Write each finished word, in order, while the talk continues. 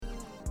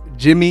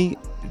Jimmy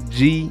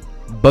G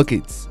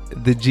Buckets.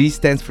 The G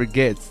stands for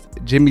gets.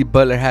 Jimmy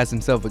Butler has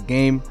himself a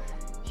game.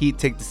 Heat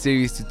take the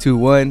series to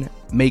 2-1.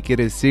 Make it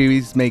a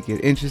series. Make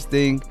it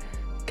interesting.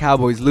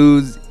 Cowboys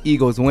lose.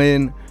 Eagles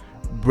win.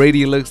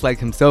 Brady looks like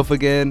himself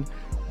again.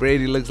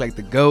 Brady looks like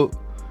the GOAT.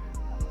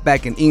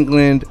 Back in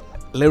England,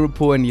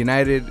 Liverpool and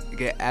United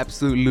get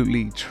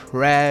absolutely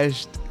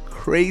trashed.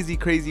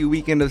 Crazy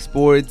weekend of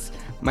sports.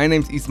 My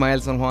name's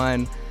Ismael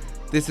Juan.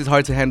 This is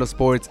Hard to Handle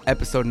Sports,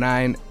 episode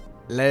 9.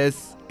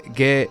 Let's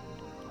get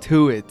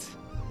to it.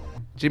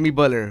 Jimmy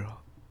Butler,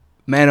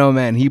 man oh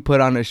man, he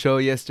put on a show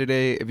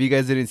yesterday. If you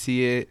guys didn't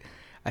see it,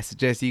 I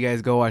suggest you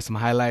guys go watch some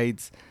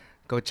highlights.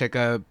 Go check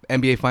out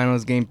NBA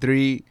Finals Game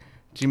 3.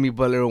 Jimmy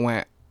Butler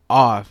went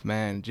off,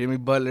 man. Jimmy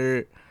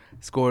Butler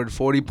scored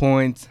 40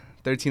 points,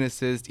 13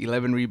 assists,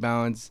 11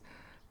 rebounds,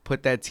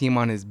 put that team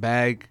on his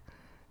back.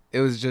 It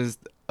was just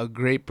a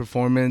great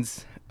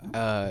performance.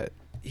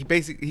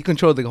 He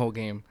controlled the whole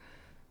game.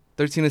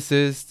 13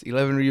 assists,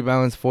 11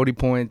 rebounds, 40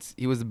 points.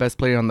 He was the best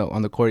player on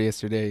the court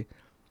yesterday,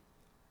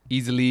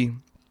 easily.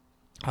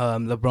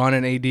 LeBron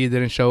and AD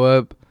didn't show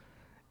up.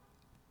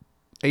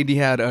 AD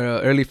had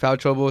early foul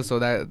trouble, so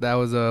that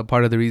was a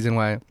part of the reason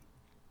why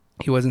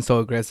he wasn't so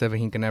aggressive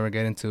and he could never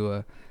get into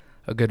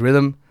a good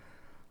rhythm.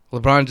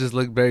 LeBron just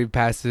looked very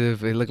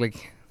passive. It looked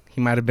like he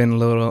might have been a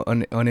little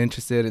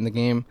uninterested in the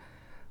game.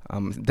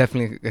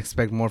 Definitely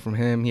expect more from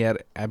him.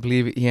 I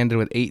believe he ended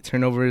with 8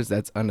 turnovers.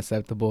 That's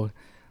unacceptable.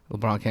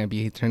 LeBron can't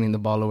be turning the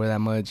ball over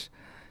that much.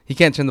 He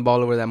can't turn the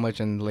ball over that much,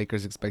 and the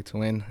Lakers expect to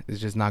win.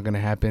 It's just not going to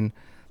happen.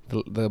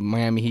 The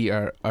Miami Heat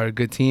are a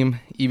good team,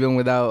 even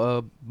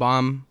without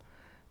Bam,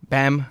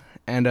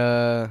 and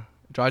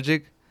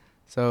Dragic.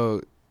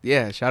 So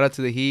yeah, shout out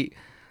to the Heat.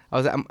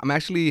 I'm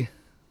actually,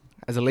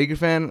 as a Laker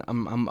fan,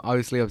 I'm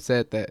obviously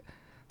upset that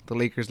the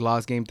Lakers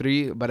lost Game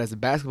 3. But as a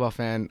basketball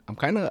fan, I'm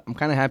kind of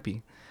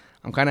happy.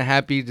 I'm kind of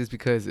happy just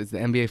because it's the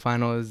NBA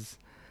Finals.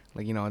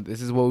 Like, you know,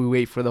 this is what we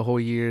wait for the whole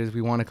year. We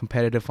want a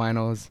competitive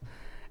finals.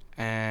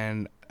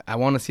 And I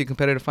want to see a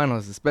competitive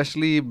finals,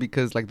 especially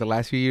because, like, the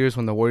last few years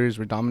when the Warriors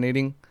were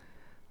dominating,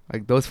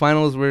 like, those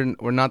finals were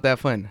not that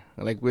fun.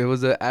 Like, it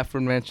was an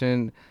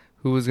aforementioned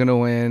who was going to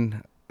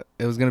win.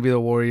 It was going to be the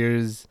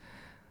Warriors.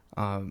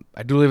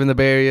 I do live in the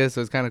Bay Area,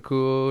 so it's kind of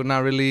cool.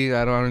 Not really.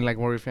 I don't really like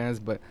Warrior fans,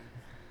 but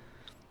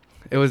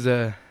it was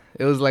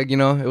like, you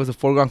know, it was a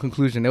foregone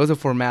conclusion. It was a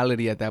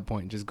formality at that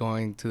point, just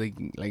going to the,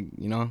 like,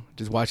 you know,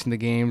 just watching the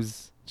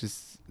games,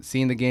 just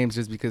seeing the games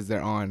just because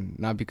they're on,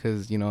 not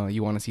because, you know,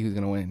 you want to see who's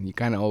going to win. You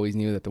kind of always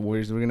knew that the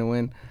Warriors were going to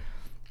win,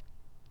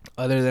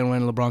 other than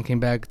when LeBron came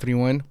back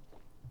 3-1.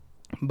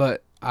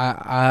 But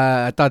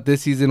I thought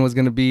this season was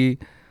going to be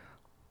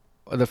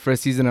the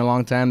first season in a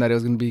long time that it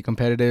was going to be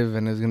competitive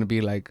and it was going to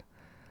be like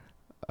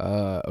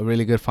a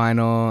really good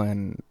final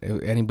and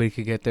anybody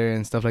could get there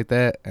and stuff like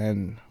that.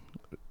 And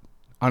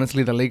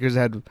honestly, the Lakers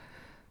had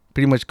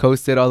pretty much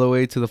coasted all the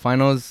way to the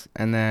finals,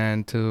 and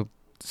then to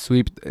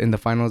sweep in the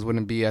finals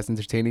wouldn't be as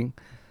entertaining.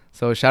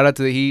 So shout out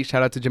to the Heat.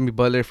 Shout out to Jimmy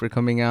Butler for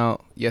coming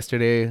out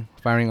yesterday,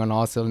 firing on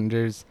all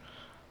cylinders.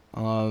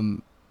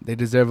 They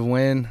deserve a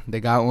win. They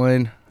got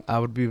one. I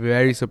would be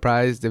very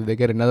surprised if they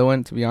get another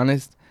one, to be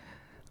honest.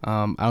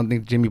 I don't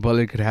think Jimmy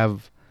Butler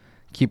could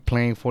keep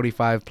playing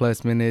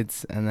 45-plus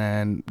minutes and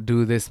then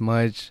do this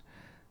much,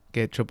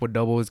 get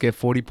triple-doubles, get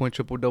 40-point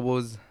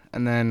triple-doubles,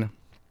 and then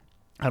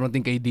I don't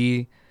think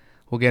AD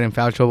will get in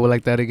foul trouble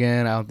like that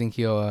again. I don't think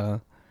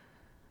he'll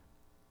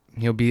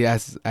be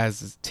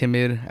as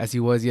timid as he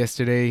was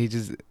yesterday.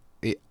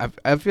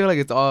 I feel like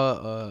it's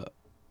all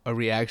a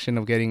reaction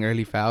of getting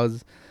early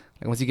fouls.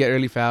 Like, once you get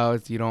early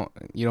fouls, you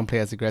don't play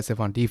as aggressive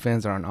on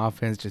defense or on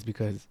offense, just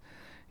because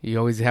you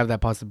always have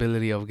that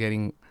possibility of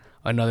getting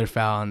another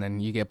foul and then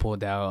you get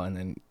pulled out and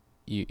then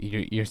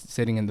you're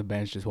sitting in the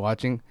bench just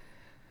watching.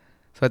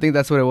 So I think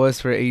that's what it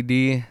was for AD.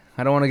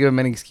 I don't want to give him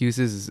any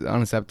excuses. It's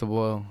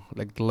unacceptable.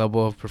 Like, the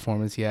level of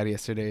performance he had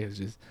yesterday is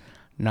just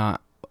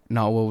not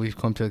what we've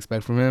come to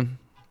expect from him.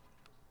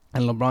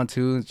 And LeBron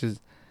too.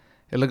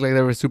 It looked like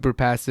they were super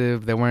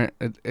passive. They weren't.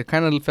 It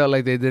kind of felt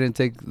like they didn't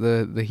take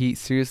the Heat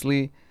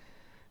seriously,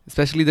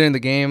 especially during the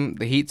game.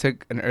 The Heat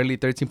took an early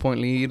 13-point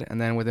lead, and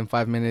then within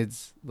 5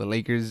 minutes, the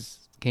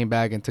Lakers came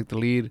back and took the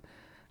lead,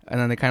 and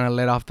then they kind of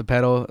let off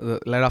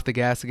the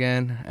gas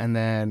again, and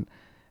then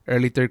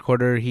early third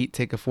quarter, Heat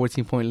take a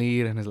 14-point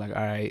lead, and it's like,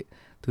 all right,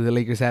 do the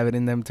Lakers have it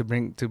in them to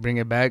bring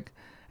it back?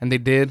 And they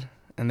did,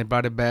 and they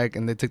brought it back,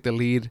 and they took the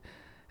lead.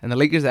 And the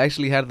Lakers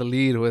actually had the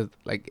lead with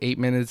like 8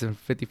 minutes and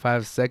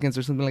 55 seconds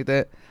or something like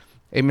that.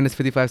 8 minutes,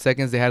 55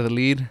 seconds, they had the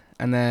lead,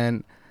 and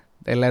then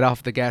they let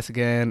off the gas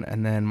again,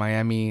 and then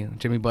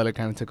Jimmy Butler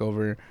kind of took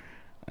over,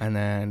 and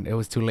then it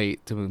was too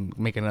late to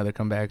make another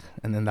comeback,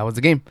 and then that was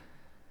the game.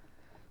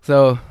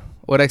 So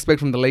what I expect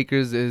from the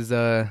Lakers is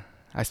I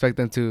expect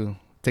them to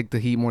take the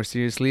Heat more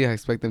seriously. I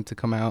expect them to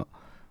come out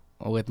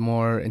with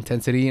more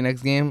intensity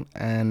next game,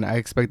 and I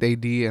expect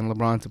AD and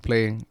LeBron to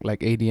play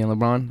like AD and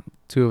LeBron,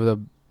 two of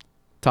the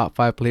top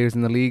 5 players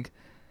in the league.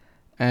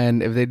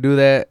 And if they do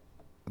that,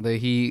 the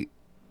Heat,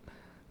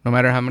 no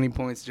matter how many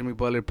points Jimmy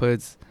Butler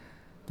puts,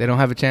 they don't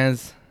have a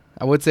chance.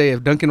 I would say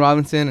if Duncan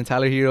Robinson and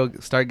Tyler Hero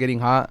start getting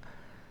hot,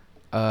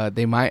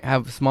 they might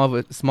have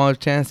a small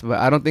chance. But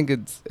I don't think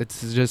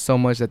it's just so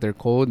much that they're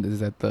cold.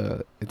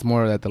 It's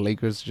more that the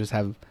Lakers just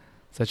have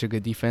such a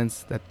good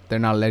defense that they're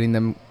not letting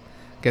them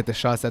get the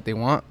shots that they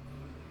want.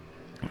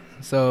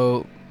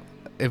 So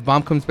if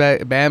Bam comes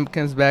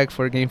back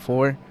for Game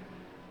 4,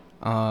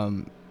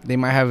 they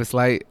might have a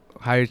slight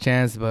higher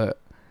chance.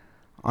 But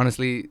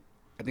honestly,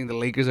 I think the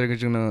Lakers are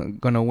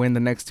gonna win the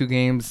next 2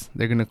 games.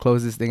 They're gonna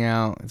close this thing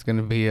out. It's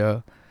gonna be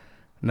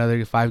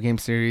another 5-game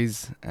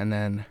series, and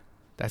then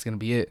that's gonna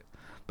be it.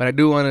 But I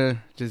do want to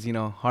just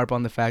harp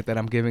on the fact that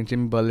I'm giving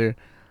Jimmy Butler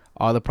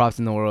all the props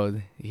in the world.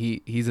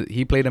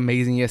 He played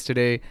amazing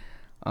yesterday.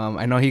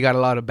 I know he got a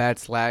lot of bad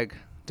slack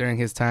during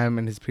his time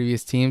in his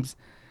previous teams.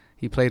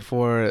 He played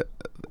for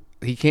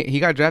he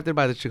got drafted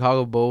by the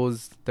Chicago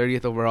Bulls,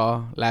 30th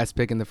overall, last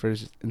pick in the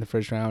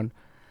first round.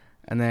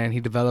 And then he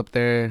developed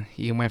there.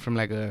 He went from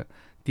like a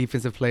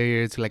defensive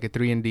player to like a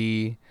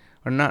 3-and-D,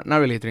 or not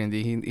really a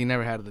 3-and-D. He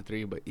never had the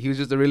 3, but he was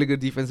just a really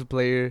good defensive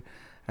player.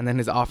 And then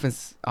his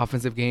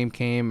offensive game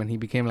came, and he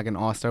became like an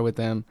all-star with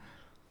them.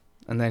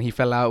 And then he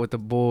fell out with the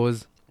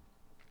Bulls,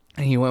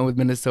 and he went with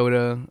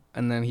Minnesota.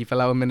 And then he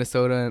fell out with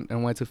Minnesota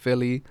and went to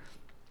Philly.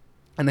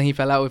 And then he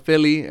fell out with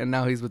Philly, and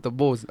now he's with the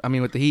Bulls. I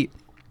mean, with the Heat.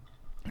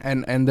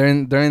 And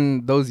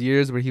during those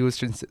years where he was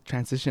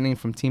transitioning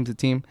from team to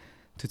team,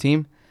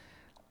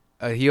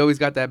 he always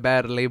got that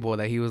bad label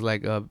that he was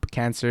like a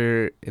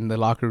cancer in the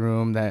locker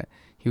room, that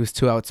he was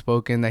too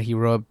outspoken, that he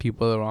rubbed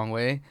people the wrong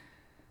way.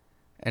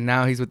 And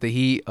now he's with the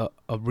Heat,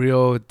 a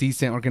real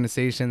decent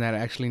organization that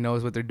actually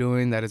knows what they're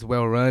doing, that is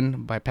well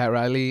run by Pat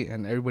Riley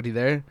and everybody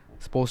there,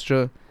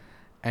 Spoelstra.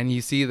 And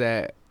you see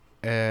that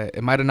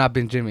it might have not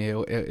been Jimmy.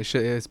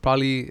 It's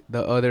probably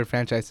the other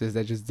franchises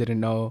that just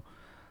didn't know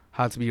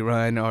how to be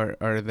run,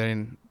 or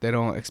they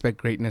don't expect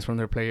greatness from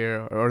their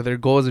player, or their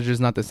goals are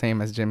just not the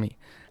same as Jimmy.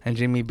 And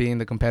Jimmy, being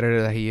the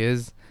competitor that he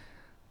is,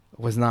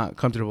 was not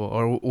comfortable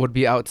or would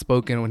be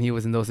outspoken when he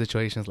was in those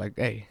situations. Like,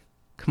 hey,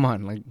 come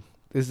on, like,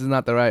 this is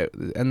not the right.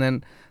 And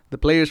then the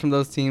players from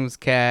those teams,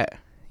 Cat,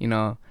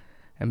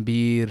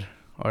 Embiid,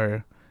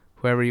 or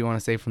whoever you want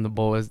to say from the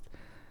Bulls,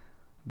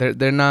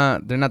 they're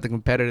not the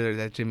competitor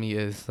that Jimmy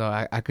is. So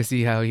I could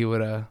see how he would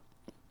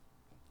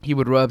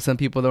rub some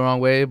people the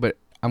wrong way. But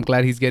I'm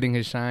glad he's getting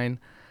his shine.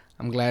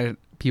 I'm glad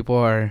people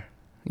are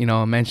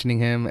mentioning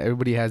him.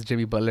 Everybody has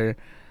Jimmy Butler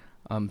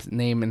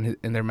name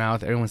in their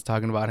mouth. Everyone's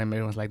talking about him.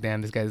 Everyone's like,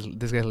 damn, this guy's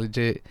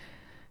legit.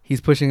 He's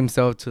pushing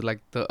himself to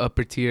like the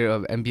upper tier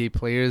of NBA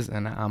players,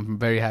 and I'm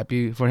very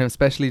happy for him,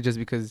 especially just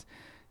because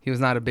he was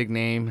not a big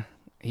name.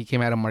 He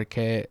came out of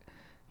Marquette.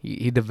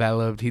 He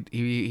developed.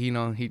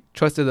 He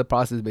trusted the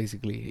process.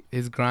 Basically,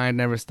 his grind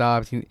never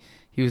stopped.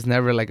 He was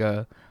never like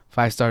a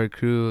 5-star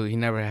recruit. He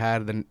never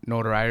had the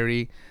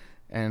notoriety,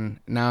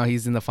 and now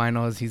he's in the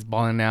finals. He's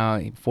balling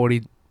out.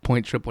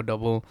 40-point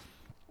triple-double.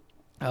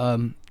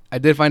 I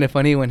did find it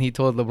funny when he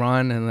told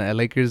LeBron and the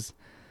Lakers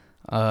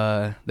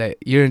that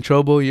you're in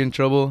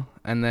trouble.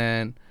 And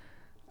then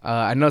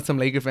I know some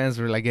Laker fans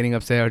were like getting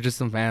upset, or just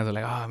some fans were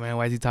like, oh man,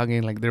 why is he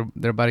talking like they're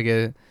about to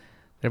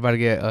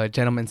get a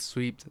gentleman's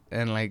sweep,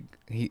 and like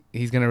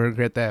he's gonna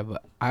regret that.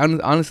 But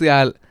honestly,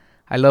 I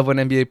love when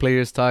NBA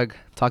players talk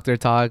their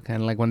talk,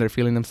 and like when they're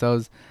feeling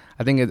themselves.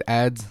 I think it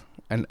adds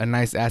a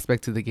nice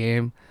aspect to the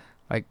game.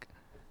 Like,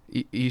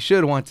 you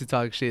should want to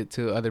talk shit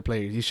to other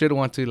players. You should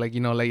want to let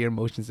your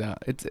emotions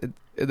out. It's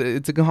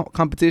a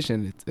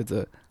competition. It's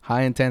a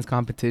high intense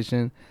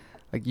competition.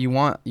 Like, you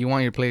want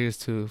your players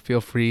to feel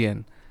free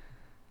and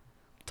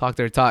talk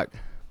their talk.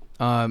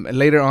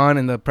 Later on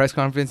in the press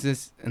conference,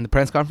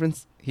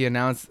 he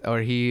announced, or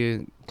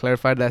he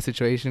clarified that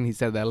situation. He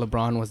said that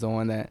LeBron was the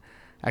one that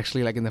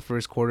actually, like in the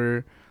first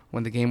quarter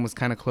when the game was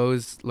kind of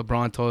closed,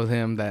 LeBron told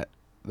him that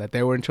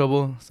they were in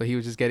trouble. So he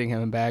was just getting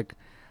him back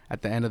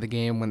at the end of the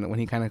game when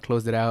he kind of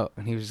closed it out,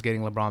 and he was just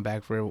getting LeBron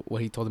back for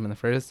what he told him in the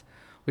first,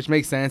 which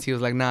makes sense. He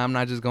was like, nah, I'm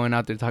not just going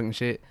out there talking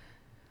shit.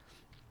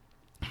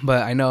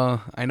 But I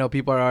know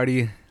people are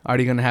already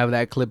gonna have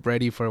that clip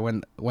ready for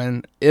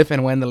if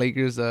and when the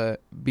Lakers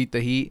beat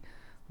the Heat,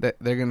 that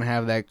they're gonna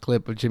have that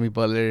clip of Jimmy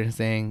Butler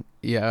saying,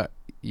 yeah,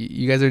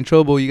 you guys are in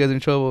trouble,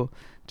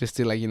 just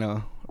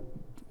to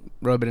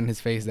rub it in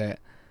his face that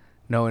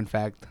no, in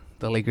fact,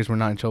 the Lakers were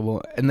not in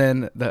trouble. And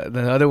then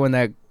the other one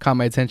that caught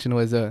my attention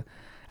was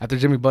after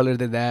Jimmy Butler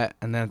did that,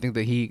 and then I think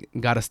that he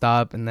got a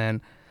stop, and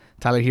then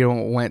Tyler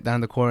Hero went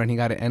down the court and he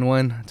got an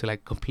N1 to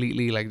like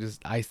completely like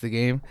just ice the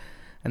game.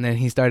 And then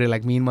he started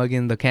like mean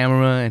mugging the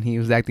camera, and he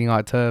was acting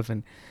all tough,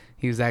 and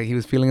he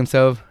was feeling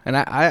himself. And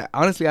I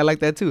honestly, I like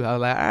that too. I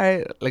was like, all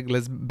right, like,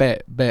 let's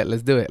bet,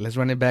 let's do it. Let's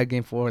run it back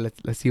Game 4.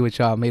 Let's see what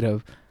y'all made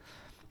of.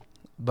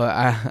 But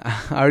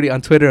I already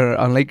on Twitter,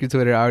 on Laker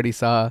Twitter, I already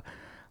saw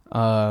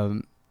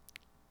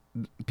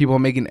people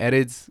making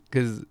edits,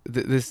 because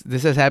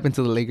this has happened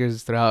to the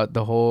Lakers throughout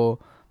the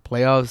whole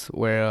playoffs,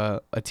 where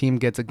a team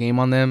gets a game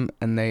on them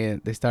and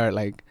they start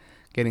like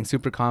getting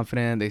super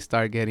confident. They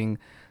start getting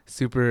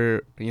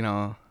super,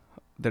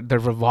 their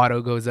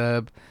bravado goes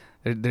up.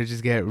 They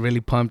just get really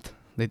pumped.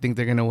 They think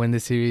they're gonna win the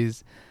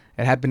series,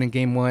 It happened in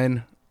Game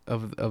 1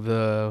 of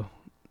the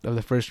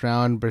first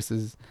round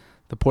versus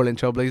the Portland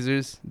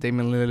Trailblazers.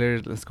 Damian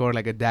Lillard scored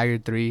like a dagger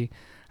three,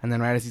 and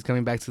then right as he's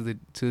coming back to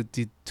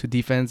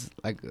defense,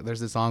 like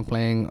there's a song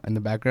playing in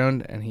the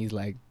background, and he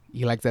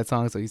likes that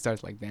song, so he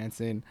starts like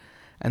dancing.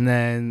 And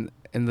then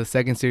in the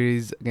second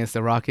series against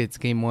the Rockets,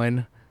 Game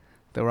 1,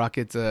 the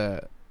Rockets,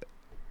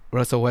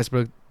 Russell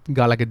Westbrook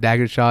got like a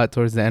dagger shot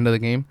towards the end of the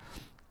game,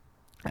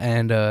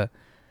 and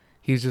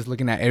he was just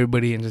looking at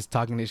everybody and just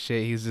talking his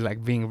shit. He was just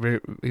like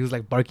he was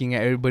like barking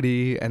at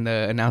everybody, and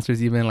the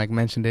announcers even like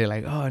mentioned it,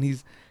 like, oh, and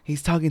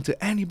he's talking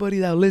to anybody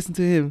that'll listen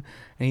to him,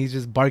 and he's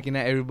just barking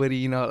at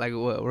everybody, like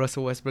what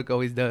Russell Westbrook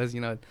always does,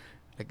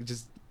 like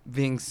just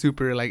being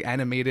super like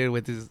animated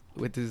with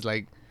his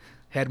like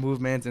head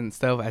movements and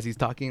stuff as he's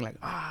talking, like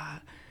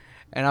ah.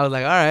 And I was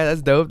like, all right,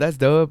 that's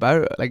dope.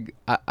 I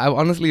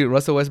honestly,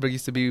 Russell Westbrook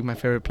used to be my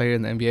favorite player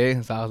in the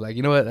NBA, so I was like,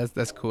 you know what,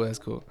 that's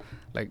cool.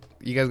 Like,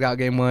 you guys got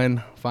Game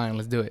 1, fine,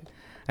 let's do it.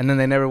 And then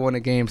they never won a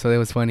game, so it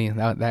was funny.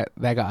 That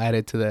got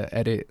added to the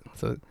edit.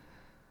 So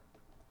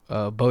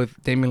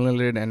both Damian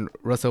Lillard and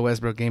Russell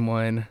Westbrook Game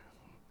 1,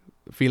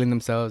 feeling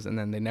themselves, and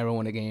then they never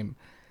won a game.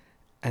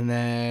 And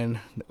then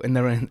in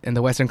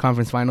the Western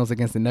Conference Finals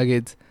against the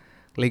Nuggets,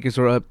 Lakers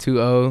were up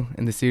 2-0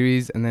 in the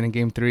series, and then in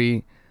Game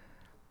 3,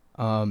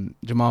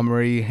 Jamal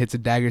Murray hits a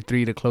dagger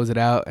 3 to close it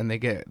out, and they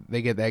get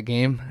that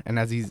game. And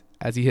as he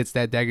hits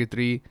that dagger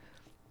 3,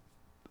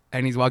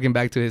 and he's walking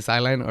back to his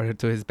sideline or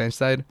to his bench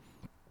side,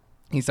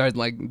 he starts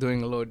like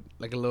doing a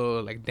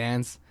little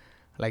dance,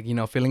 like,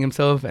 feeling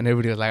himself, and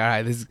everybody was like, all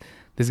right, this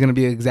is gonna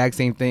be the exact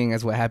same thing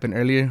as what happened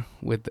earlier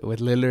with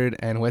Lillard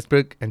and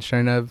Westbrook. And sure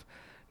enough,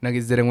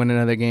 Nuggets didn't win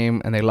another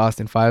game, and they lost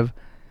in 5.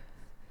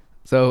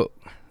 So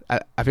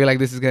I feel like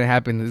this is gonna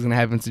happen. This is gonna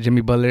happen to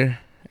Jimmy Butler,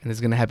 and this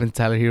is gonna happen to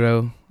Tyler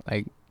Hero.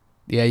 Like,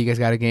 yeah, you guys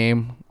got a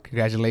game.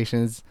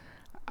 Congratulations.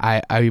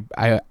 I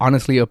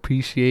honestly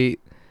appreciate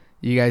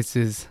you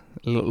guys'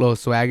 little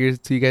swaggers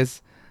to you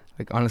guys.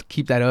 Like, honestly,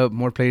 keep that up.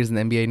 More players in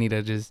the NBA need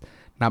to just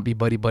not be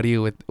buddy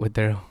with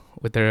their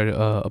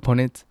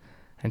opponents,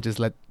 and just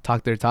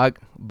talk their talk.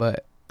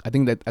 But I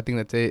think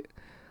that's it.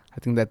 I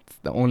think that's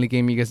the only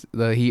game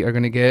the Heat are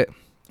gonna get.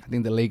 I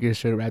think the Lakers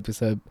should wrap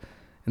this up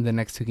in the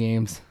next 2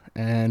 games.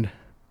 And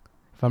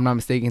if I'm not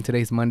mistaken,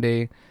 today's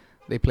Monday.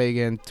 They play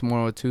again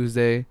tomorrow,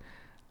 Tuesday,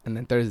 and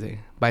then Thursday.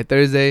 By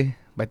Thursday,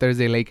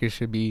 Lakers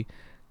should be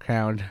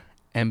crowned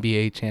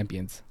NBA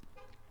champions.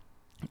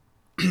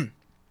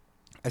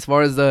 As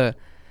far as the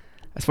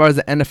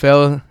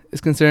NFL is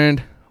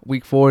concerned,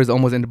 Week 4 is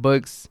almost in the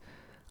books.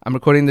 I'm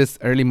recording this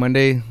early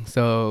Monday,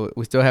 so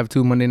we still have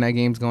 2 Monday night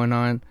games going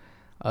on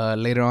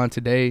later on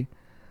today.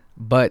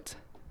 But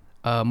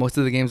most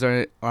of the games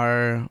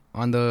are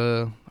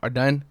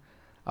done.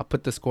 I'll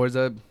put the scores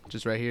up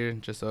just right here,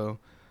 just so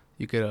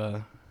you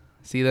could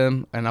see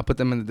them, and I'll put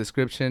them in the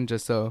description,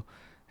 just so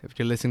if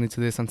you're listening to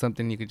this on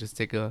something, you could just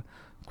take a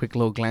quick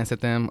little glance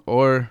at them.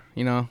 Or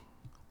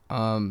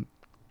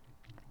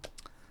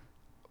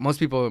most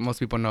people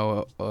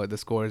know the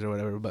scores or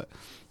whatever, but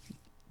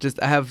just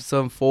I have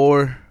some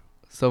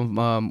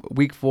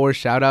Week 4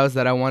 shout outs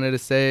that I wanted to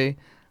say,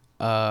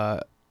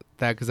 that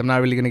because I'm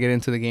not really gonna get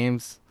into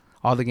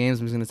all the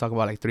games. I'm just gonna talk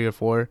about like 3 or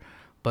 4.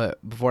 But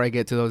before I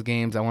get to those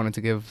games, I wanted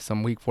to give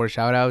some Week 4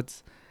 shout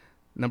outs.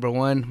 My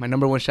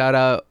number one shout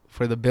out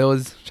for the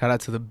Bills. Shout out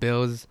to the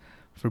Bills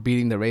for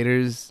beating the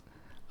Raiders.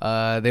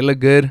 They look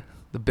good.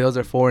 The Bills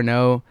are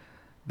 4-0.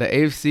 The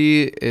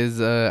AFC is,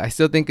 I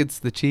still think it's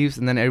the Chiefs,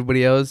 and then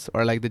everybody else,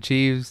 or like the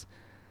Chiefs,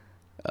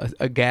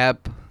 a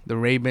gap, the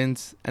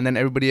Ravens, and then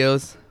everybody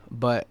else.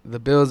 But the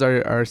Bills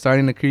are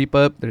starting to creep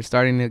up. They're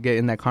starting to get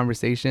in that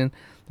conversation.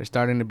 They're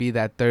starting to be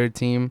that third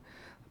team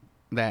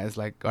that is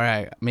like, all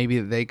right, maybe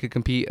they could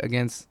compete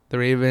against the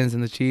Ravens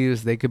and the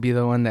Chiefs. They could be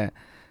the one that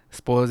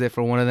spoils it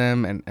for one of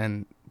them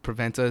and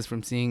prevents us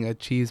from seeing a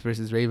Chiefs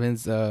versus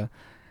Ravens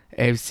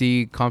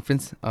AFC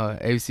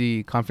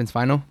conference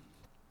final.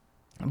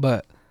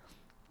 But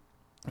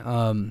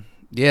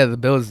yeah, the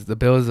Bills.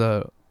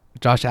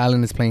 Josh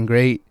Allen is playing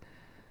great.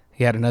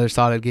 He had another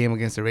solid game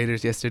against the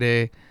Raiders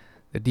yesterday.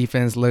 The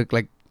defense looked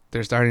like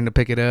they're starting to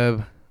pick it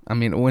up. I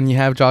mean, when you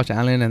have Josh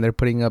Allen and they're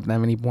putting up that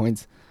many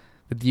points,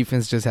 the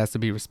defense just has to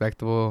be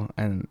respectable,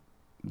 and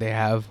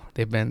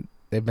they've been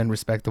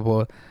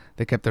respectable.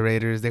 They kept the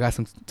Raiders. They got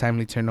some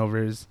timely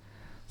turnovers.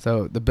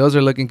 So the Bills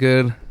are looking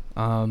good.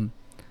 I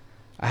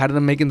had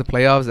them making the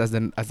playoffs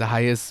as the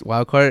highest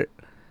wild card,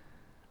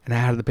 and I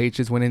had the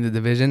Patriots winning the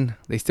division.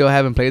 They still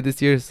haven't played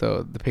this year,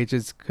 so the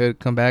Patriots could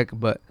come back.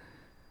 But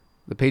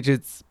the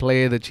Patriots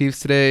play the Chiefs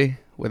today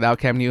without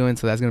Cam Newton,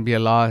 so that's gonna be a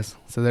loss.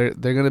 So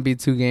they're gonna be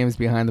 2 games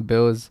behind the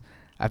Bills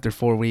after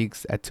 4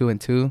 weeks at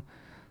 2-2.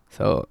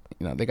 So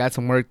they got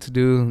some work to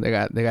do. They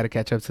got to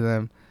catch up to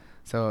them.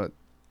 So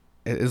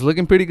it's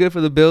looking pretty good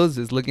for the Bills.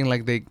 It's looking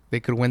like they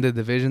could win the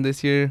division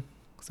this year.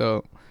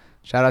 So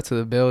shout out to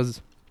the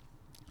Bills.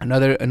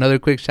 Another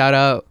quick shout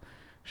out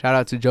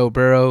to Joe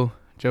Burrow.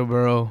 Joe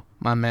Burrow,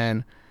 my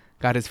man,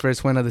 got his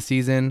first win of the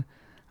season.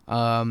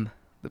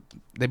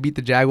 They beat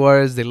the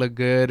Jaguars. They look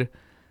good.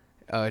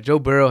 Joe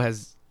Burrow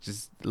has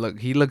Just look,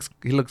 he looks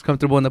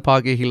comfortable in the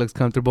pocket. He looks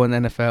comfortable in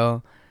the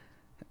NFL.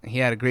 He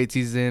had a great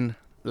season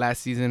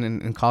last season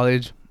in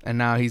college, and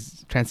now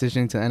he's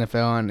transitioning to the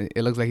NFL, and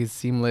it looks like he's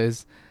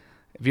seamless.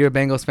 If you're a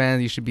Bengals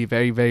fan, you should be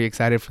very, very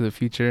excited for the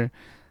future.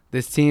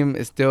 This team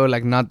is still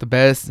like not the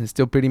best. It's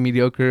still pretty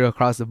mediocre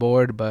across the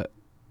board, but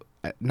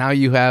now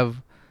you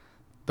have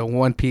the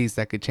one piece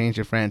that could change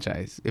your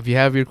franchise. If you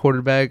have your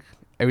quarterback,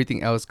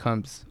 everything else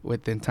comes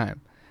within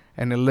time.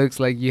 And it looks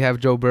like you have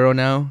Joe Burrow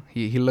now.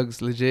 He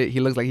looks legit.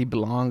 He looks like he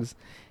belongs.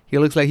 He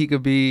looks like he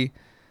could be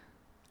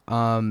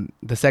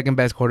the second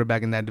best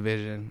quarterback in that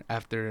division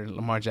after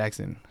Lamar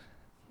Jackson.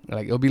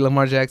 Like, it'll be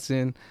Lamar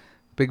Jackson.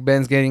 Big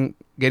Ben's getting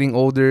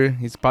older.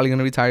 He's probably going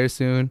to retire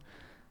soon.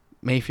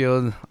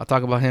 Mayfield, I'll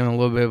talk about him in a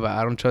little bit, but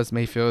I don't trust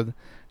Mayfield.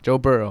 Joe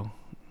Burrow.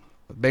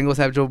 Bengals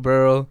have Joe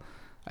Burrow.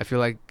 I feel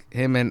like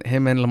him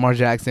and Lamar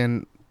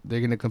Jackson, they're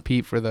going to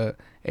compete for the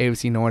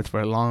AFC North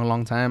for a long,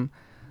 long time.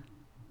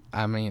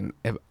 I mean,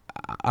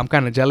 I'm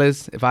kind of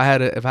jealous. If I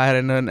had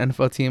an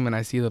NFL team and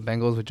I see the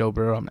Bengals with Joe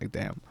Burrow, I'm like,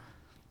 damn.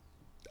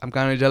 I'm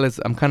kind of jealous.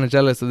 I'm kind of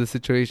jealous of the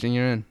situation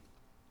you're in.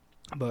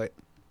 But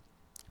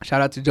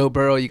shout out to Joe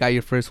Burrow. You got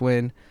your first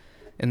win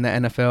in the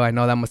NFL. I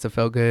know that must have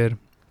felt good.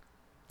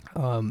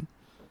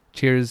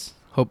 Cheers.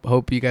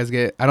 Hope you guys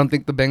get. I don't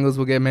think the Bengals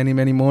will get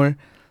many more.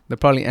 They'll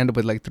probably end up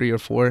with like 3 or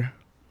 4,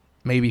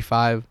 maybe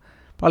 5,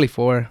 probably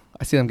 4.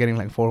 I see them getting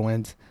like 4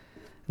 wins,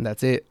 and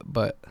that's it.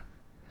 But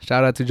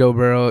shout out to Joe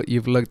Burrow.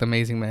 You've looked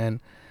amazing, man.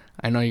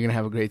 I know you're gonna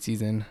have a great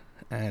season,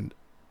 and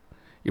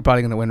you're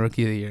probably gonna win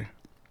Rookie of the Year.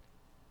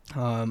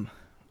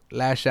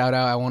 Last shout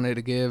out I wanted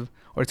to give,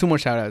 or 2 more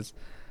shout outs.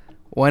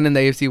 One in the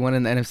AFC, one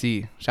in the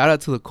NFC. Shout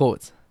out to the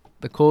Colts.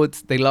 The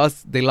Colts, they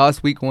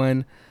lost week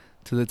 1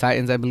 to the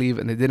Titans, I believe,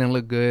 and they didn't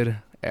look good.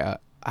 I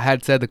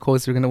had said the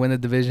Colts were gonna win the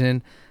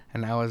division,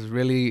 and I was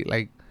really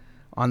like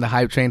on the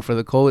hype train for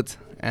the Colts.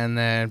 And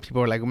then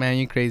people were like, "Man,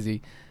 you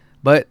crazy,"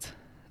 but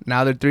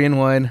now they're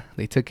 3-1.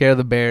 They took care of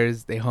the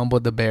Bears. They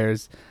humbled the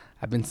Bears.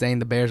 I've been saying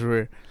the Bears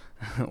were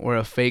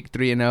a fake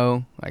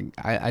 3-0. Like,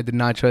 I did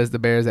not trust the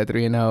Bears at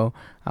 3-0.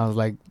 I was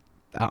like,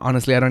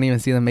 honestly, I don't even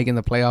see them making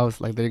the playoffs.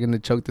 Like, they're gonna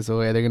choke this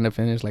away. They're gonna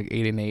finish like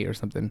 8-8 or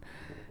something.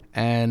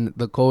 And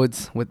the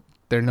Colts, with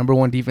their number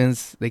 1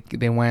 defense,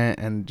 they went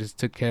and just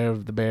took care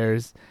of the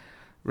Bears.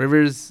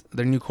 Rivers,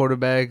 their new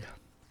quarterback,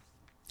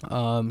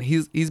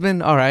 he's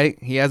been all right.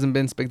 He hasn't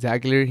been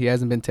spectacular. He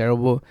hasn't been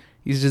terrible.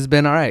 He's just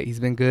been all right. He's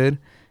been good.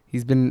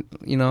 He's been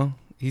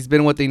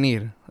what they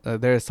need.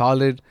 They're a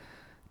solid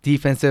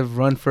defensive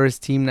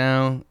run-first team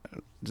now.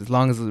 As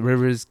long as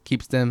Rivers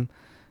keeps them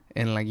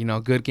in, like,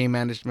 good game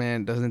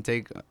management, doesn't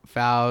take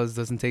fouls,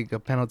 doesn't take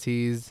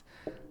penalties,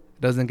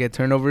 doesn't get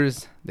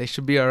turnovers, they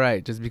should be all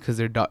right. Just because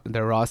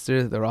their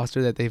roster, the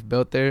roster that they've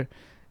built there,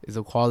 is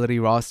a quality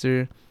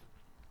roster.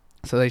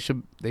 So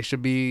they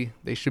should be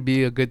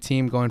a good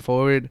team going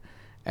forward.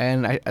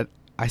 And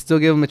I still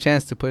give them a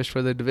chance to push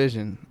for the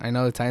division. I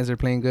know the Titans are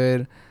playing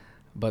good,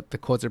 but the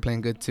Colts are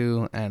playing good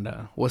too, and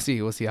we'll see.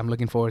 I'm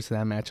looking forward to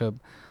that matchup,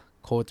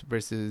 Colts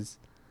versus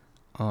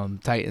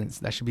Titans.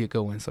 That should be a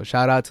good one. So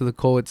shout out to the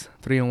Colts,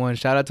 3-1.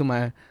 Shout out to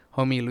my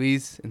homie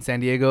Luis in San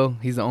Diego.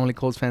 He's the only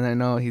Colts fan I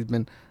know. He's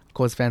been a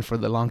Colts fan for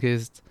the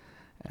longest,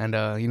 and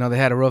they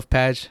had a rough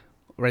patch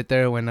right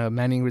there when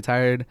Manning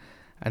retired,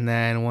 and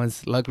then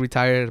once Luck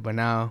retired, but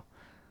now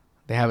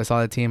they have a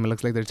solid team. It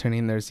looks like they're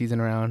turning their season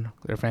around,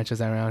 their franchise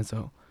around.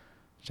 So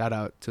shout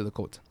out to the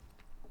Colts.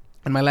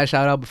 And my last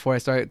shout out before I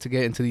start to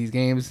get into these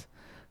games,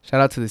 shout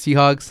out to the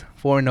Seahawks,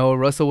 4-0.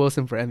 Russell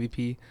Wilson for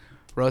MVP.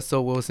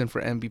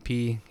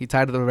 He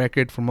tied the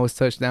record for most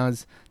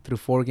touchdowns through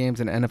 4 games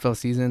in an NFL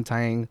season,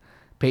 tying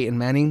Peyton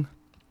Manning.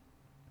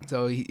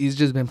 So he's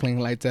just been playing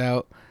lights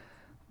out.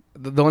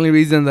 The only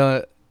reason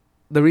the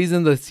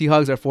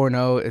Seahawks are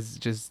 4-0 is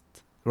just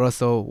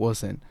Russell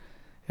Wilson.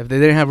 If they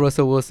didn't have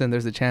Russell Wilson,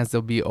 there's a chance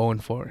they'll be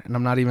 0-4. And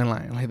I'm not even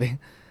lying.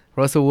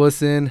 Russell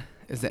Wilson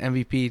is the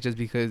MVP just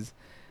because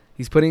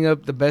he's putting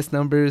up the best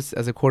numbers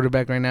as a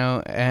quarterback right now,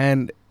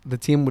 and the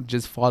team would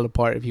just fall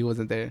apart if he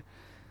wasn't there.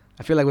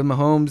 I feel like with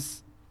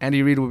Mahomes,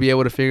 Andy Reid will be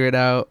able to figure it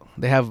out.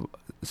 They have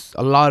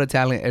a lot of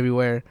talent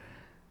everywhere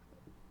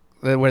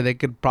where they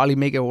could probably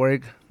make it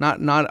work. Not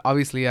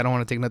obviously, I don't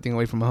want to take nothing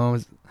away from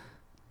Mahomes.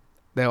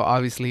 They'll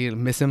obviously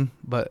miss him,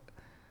 but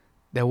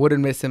they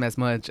wouldn't miss him as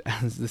much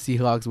as the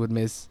Seahawks would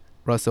miss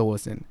Russell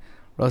Wilson.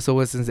 Russell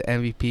Wilson's the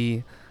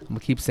MVP. I'm going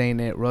to keep saying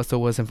it.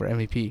 Russell Wilson for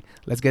MVP.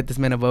 Let's get this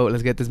man a vote.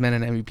 Let's get this man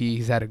an MVP.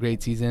 He's had a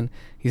great season.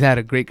 He's had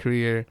a great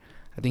career.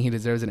 I think he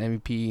deserves an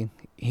MVP.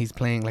 He's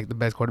playing like the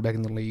best quarterback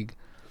in the league.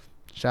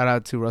 Shout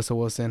out to Russell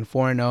Wilson.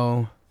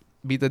 4-0.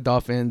 Beat the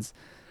Dolphins.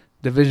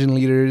 Division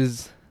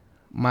leaders.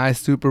 My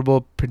Super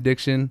Bowl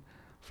prediction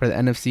for the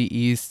NFC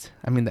East.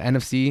 The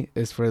NFC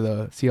is for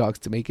the Seahawks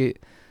to make it.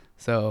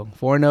 So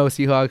 4-0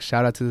 Seahawks.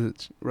 Shout out to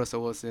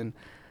Russell Wilson.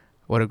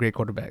 What a great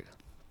quarterback.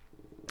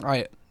 All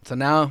right, so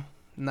now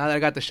that I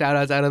got the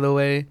shout-outs out of the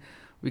way,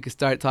 we could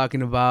start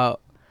talking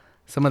about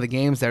some of the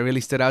games that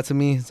really stood out to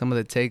me, some of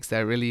the takes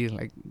that really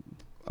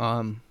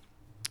I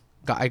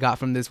got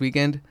from this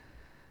weekend.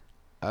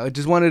 I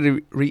just wanted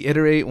to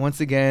reiterate once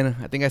again.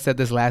 I think I said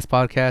this last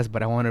podcast,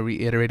 but I want to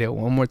reiterate it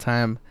one more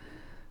time.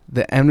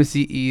 The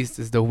NFC East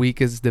is the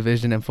weakest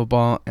division in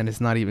football, and it's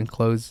not even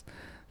close.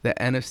 The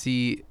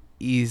NFC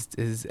East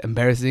is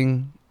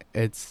embarrassing.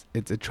 It's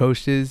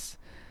atrocious.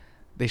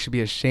 They should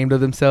be ashamed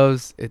of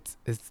themselves. It's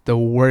the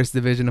worst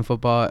division of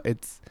football.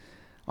 It's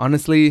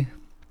honestly,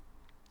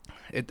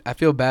 I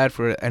feel bad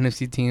for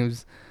NFC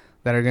teams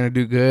that are gonna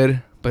do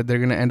good, but they're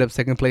gonna end up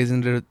second place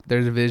in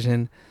their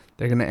division.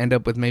 They're gonna end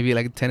up with maybe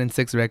like a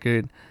 10-6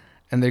 record,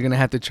 and they're gonna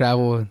have to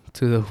travel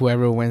to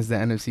whoever wins the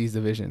NFC's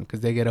division because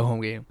they get a home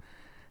game,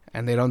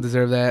 and they don't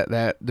deserve that.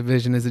 That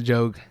division is a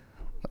joke.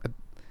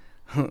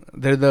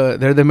 They're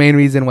the main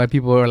reason why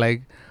people are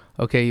like,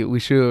 okay, we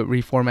should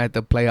reformat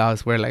the playoffs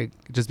where like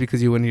just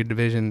because you win your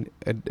division,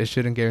 it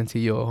shouldn't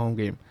guarantee you a home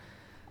game.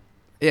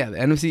 Yeah, the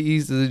NFC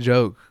East is a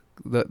joke.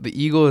 The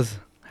Eagles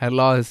had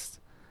lost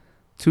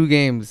 2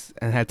 games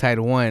and had tied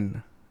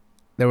 1.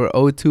 They were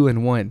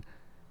 0-2-1.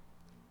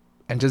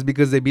 And just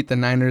because they beat the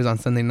Niners on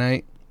Sunday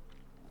night,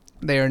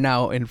 they are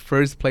now in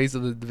first place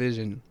of the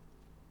division,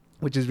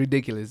 which is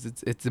ridiculous.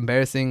 It's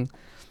embarrassing.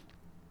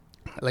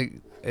 Like,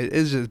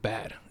 it's just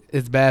bad.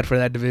 It's bad for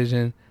that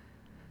division.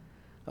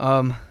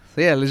 So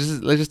yeah, let's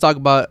just talk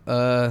about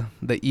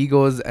the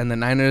Eagles and the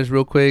Niners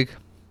real quick.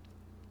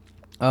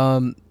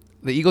 The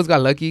Eagles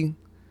got lucky.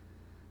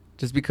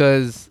 Just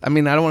because, I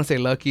mean, I don't want to say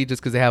lucky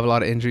just because they have a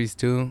lot of injuries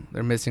too.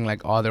 They're missing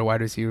like all their wide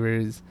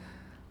receivers.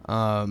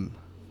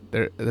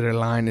 Their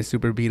line is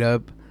super beat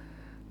up.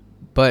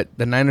 But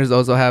the Niners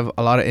also have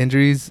a lot of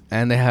injuries,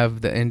 and they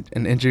have an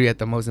injury at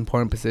the most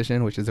important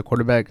position, which is a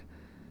quarterback.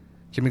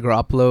 Jimmy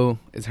Garoppolo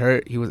is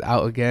hurt. He was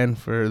out again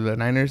for the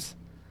Niners.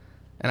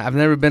 And I've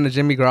never been a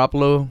Jimmy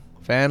Garoppolo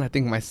fan. I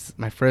think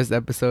my first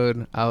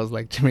episode, I was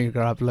like, Jimmy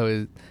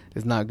Garoppolo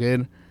is not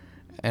good.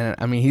 And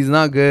I mean, he's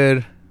not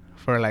good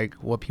for like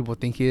what people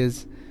think he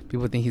is.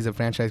 People think he's a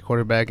franchise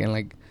quarterback, and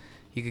like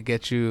he could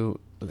get you,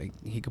 like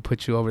he could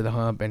put you over the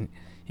hump, and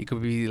he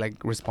could be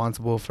like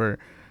responsible for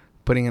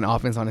putting an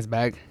offense on his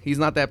back. He's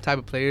not that type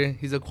of player.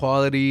 He's a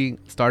quality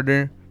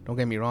starter. Don't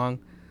get me wrong.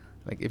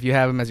 Like if you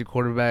have him as your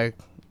quarterback,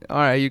 all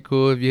right, you're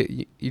cool. If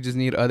you just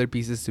need other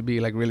pieces to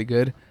be like really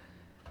good.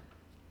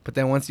 But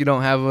then once you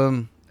don't have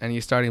him and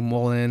you're starting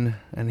Mullen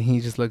and he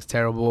just looks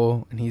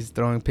terrible and he's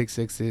throwing pick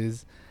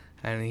sixes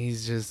and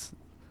he's just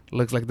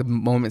looks like the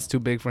moment's too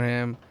big for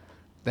him,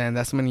 then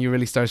that's when you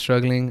really start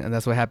struggling. And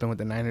that's what happened with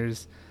the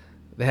Niners.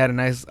 They had a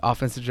nice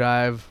offensive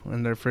drive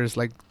in their first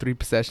like 3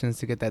 possessions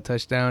to get that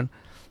touchdown.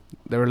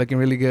 They were looking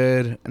really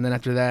good, and then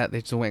after that they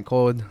just went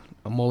cold.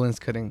 Mullins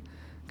couldn't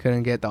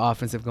get the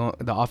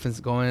offense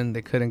going.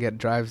 They couldn't get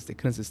drives. They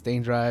couldn't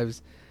sustain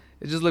drives.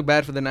 It just looked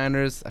bad for the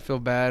Niners. I feel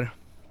bad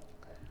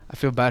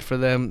for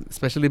them,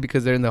 especially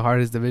because they're in the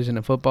hardest division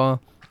in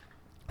football,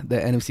 the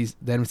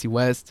NFC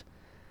West.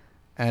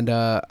 And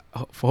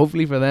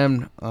hopefully for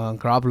them,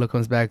 Garoppolo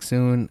comes back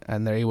soon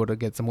and they're able to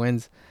get some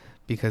wins.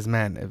 Because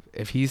man,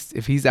 if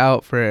he's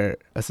out for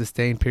a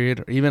sustained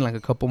period or even like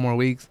a couple more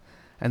weeks,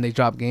 and they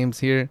drop games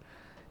here,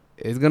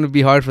 it's gonna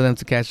be hard for them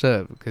to catch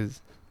up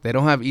because they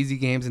don't have easy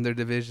games in their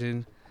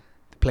division.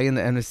 They play in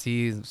the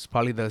NFC, it's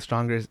probably the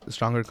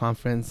stronger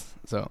conference.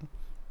 So,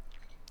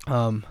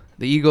 the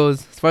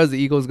Eagles, as far as the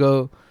Eagles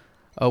go,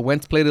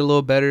 Wentz played a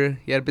little better.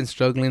 He had been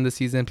struggling this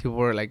season. People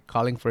were like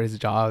calling for his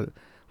job,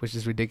 which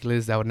is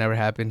ridiculous. That would never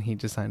happen. He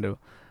just signed a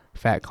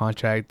fat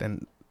contract,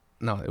 and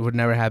no, it would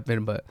never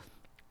happen. But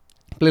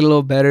played a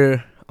little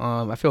better.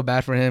 I feel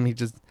bad for him. He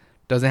just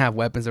doesn't have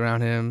weapons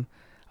around him.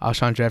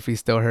 Alshon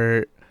Jeffrey's still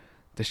hurt.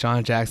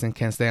 Deshaun Jackson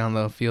can't stay on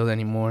the field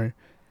anymore.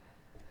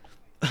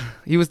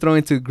 He was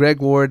throwing to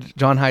Greg Ward,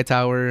 John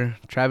Hightower,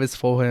 Travis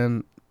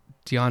Fulham,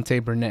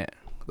 Deontay Burnett.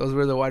 Those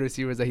were the wide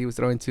receivers that he was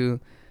throwing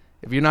to.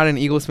 If you're not an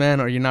Eagles fan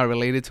or you're not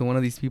related to one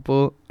of these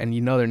people and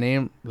you know their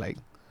name, like,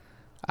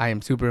 I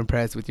am super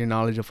impressed with your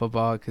knowledge of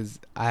football because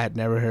I had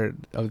never heard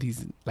of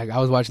these. Like, I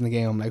was watching the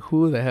game. I'm like,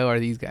 who the hell are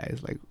these guys?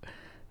 Like,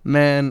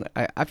 man,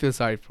 I feel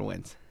sorry for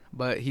Wentz.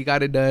 But he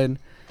got it done.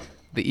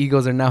 The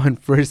Eagles are now in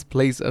first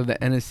place of the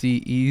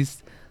NFC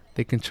East.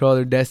 They control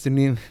their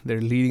destiny. They're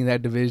leading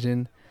that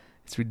division.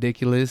 It's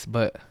ridiculous,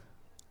 but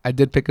I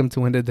did pick them to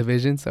win the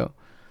division. So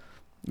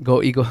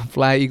go Eagles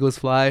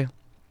fly.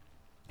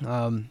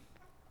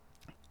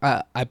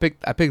 I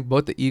picked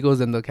both the Eagles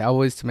and the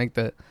Cowboys to make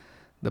the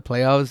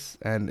playoffs,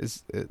 and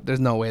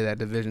there's no way that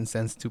division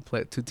sends two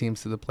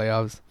teams to the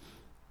playoffs.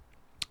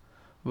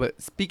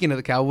 But speaking of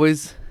the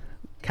Cowboys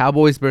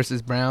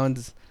versus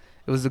Browns,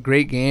 it was a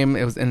great game.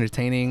 It was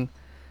entertaining.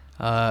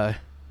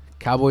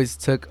 Cowboys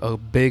took a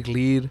big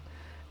lead,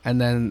 and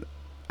then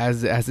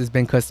as has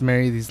been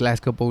customary these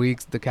last couple of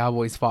weeks, the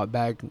Cowboys fought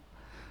back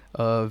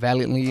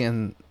valiantly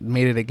and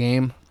made it a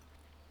game,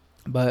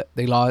 but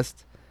they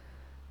lost.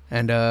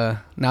 And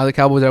now the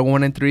Cowboys are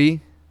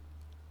 1-3.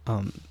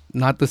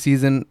 Not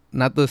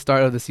the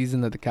start of the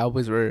season that the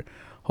Cowboys were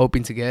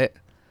hoping to get.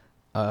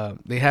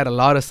 They had a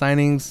lot of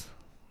signings,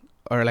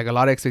 or like a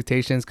lot of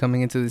expectations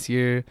coming into this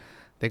year.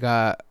 They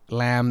got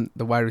Lamb,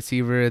 the wide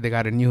receiver. They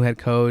got a new head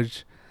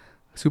coach.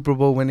 Super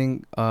Bowl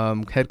winning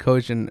head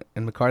coach and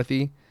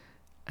McCarthy,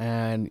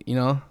 and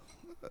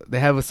they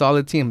have a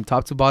solid team,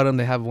 top to bottom.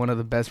 They have one of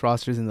the best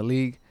rosters in the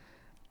league,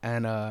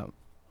 and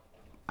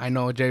I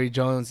know Jerry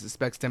Jones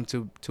expects them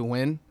to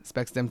win,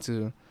 expects them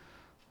to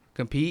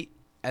compete,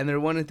 and they're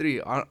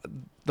 1-3.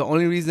 The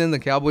only reason the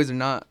Cowboys are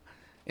not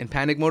in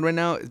panic mode right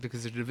now is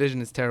because their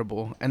division is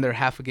terrible, and they're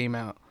half a game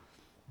out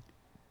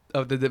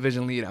of the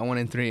division lead at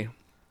 1-3.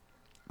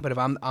 But if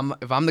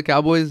I'm the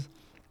Cowboys,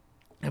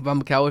 if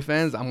I'm a Cowboy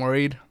fans, I'm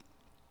worried.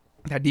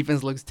 That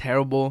defense looks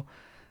terrible.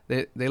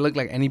 They look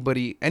like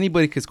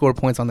anybody could score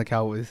points on the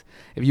Cowboys.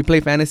 If you play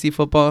fantasy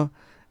football,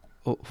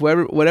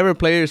 whatever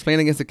player is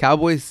playing against the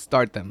Cowboys,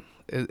 start them.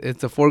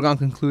 It's a foregone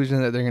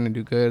conclusion that they're going to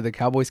do good. The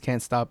Cowboys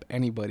can't stop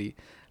anybody.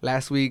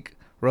 Last week,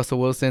 Russell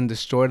Wilson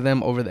destroyed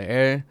them over the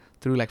air,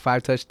 threw like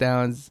 5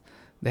 touchdowns.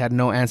 They had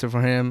no answer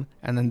for him.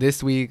 And then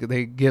this week,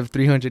 they give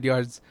 300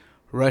 yards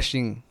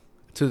rushing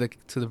to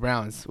the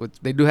Browns.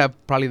 They do have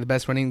probably the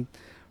best running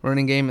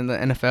game in the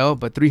NFL,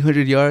 but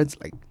 300 yards,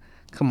 like,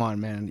 come on,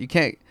 man. You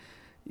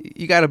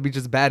got to be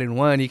just bad in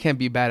one. You can't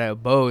be bad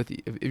at both.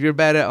 If you're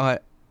bad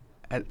at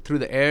through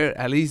the air,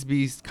 at least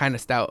be kind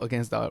of stout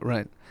against the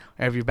run.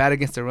 Or if you're bad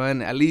against the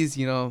run, at least,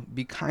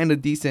 be kind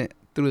of decent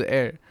through the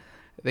air.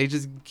 They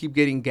just keep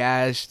getting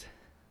gashed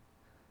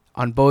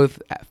on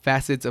both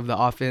facets of the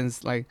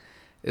offense. Like,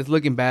 it's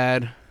looking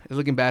bad. It's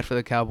looking bad for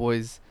the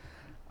Cowboys.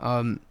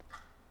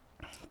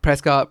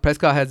 Prescott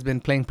has been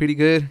playing pretty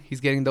good.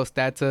 He's getting those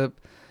stats up.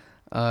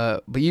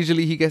 But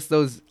usually he gets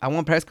those. I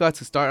want Prescott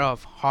to start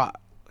off hot.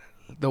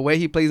 The way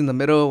he plays in the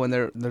middle when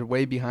they're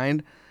way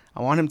behind,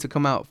 I want him to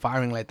come out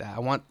firing like that. I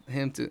want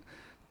him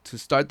to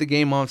start the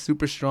game off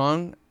super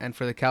strong, and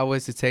for the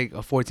Cowboys to take a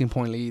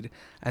 14-point lead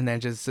and then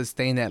just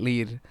sustain that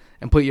lead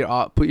and put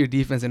your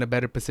defense in a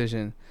better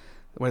position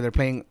where they're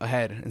playing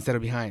ahead instead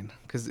of behind.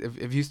 Because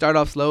if you start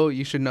off slow,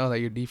 you should know that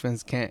your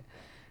defense can't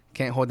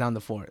hold down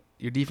the fort.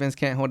 Your defense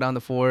can't hold down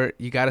the fort.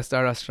 You got to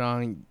start off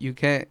strong. You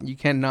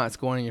cannot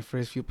score in your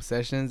first few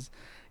possessions.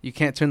 You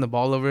can't turn the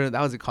ball over.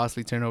 That was a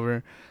costly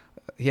turnover.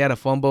 He had a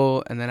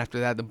fumble, and then after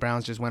that, the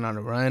Browns just went on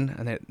a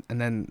run,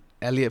 and then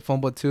Elliott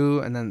fumbled too,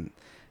 and then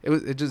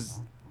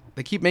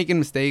they keep making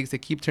mistakes. They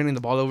keep turning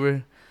the ball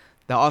over.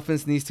 The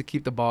offense needs to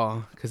keep the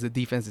ball because the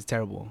defense is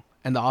terrible,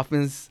 and the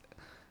offense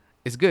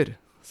is good.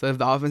 So if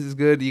the offense is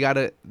good,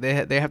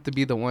 they have to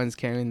be the ones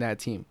carrying that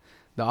team.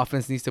 The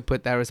offense needs to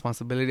put that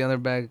responsibility on their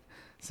back.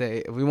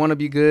 Say, if we want to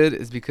be good,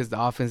 it's because the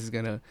offense is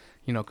gonna,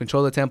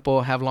 control the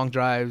tempo, have long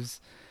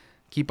drives,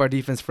 keep our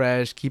defense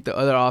fresh, keep the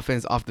other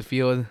offense off the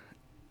field,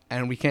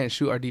 and we can't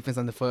shoot our defense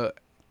on the foot,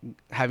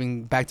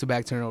 having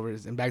back-to-back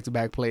turnovers and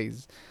back-to-back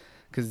plays,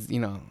 because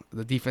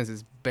the defense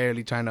is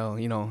barely trying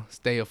to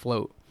stay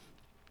afloat.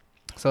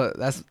 So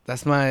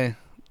that's my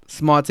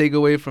small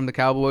takeaway from the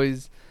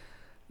Cowboys.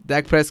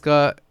 Dak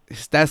Prescott,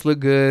 his stats look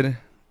good.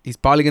 He's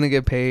probably gonna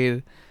get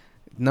paid.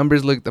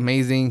 Numbers looked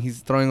amazing. He's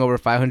throwing over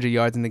 500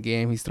 yards in the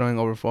game. He's throwing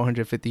over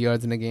 450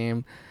 yards in the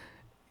game.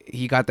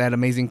 He got that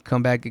amazing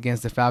comeback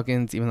against the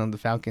Falcons, even though the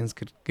Falcons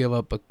could give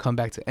up a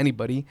comeback to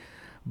anybody.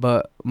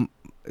 But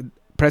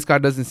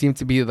Prescott doesn't seem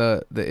to be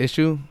the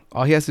issue.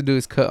 All he has to do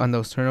is cut on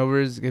those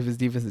turnovers, give his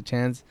defense a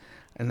chance,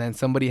 and then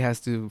somebody has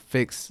to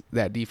fix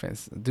that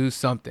defense. Do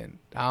something.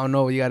 I don't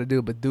know what you got to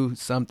do, but do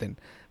something.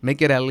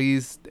 Make it at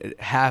least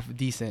half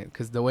decent,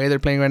 because the way they're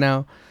playing right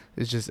now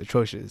is just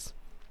atrocious.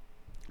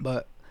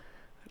 But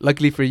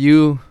luckily for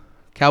you,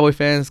 Cowboy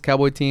fans,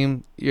 Cowboy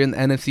team, you're in the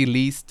NFC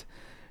East.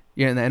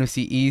 You're in the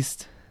NFC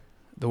East,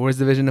 the worst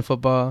division of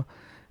football.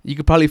 You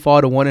could probably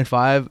fall to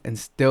 1-5 and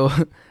still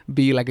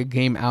be like a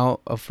game out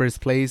of first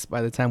place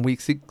by the time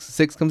week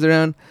six comes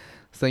around.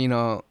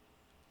 So,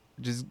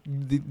 just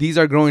these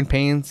are growing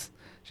pains.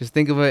 Just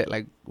think of it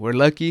like we're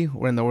lucky.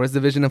 We're in the worst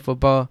division of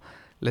football.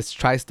 Let's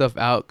try stuff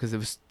out, because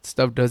if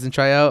stuff doesn't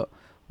try out,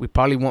 we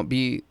probably won't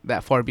be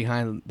that far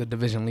behind the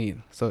division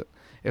lead. So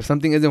if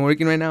something isn't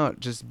working right now,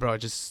 just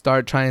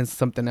start trying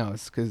something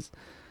else, because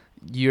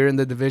you're in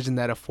the division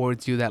that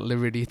affords you that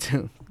liberty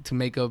to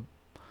make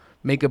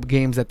up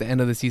games at the end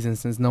of the season,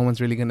 since no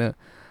one's really gonna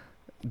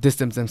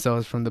distance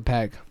themselves from the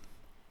pack.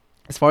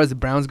 As far as the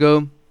Browns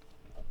go,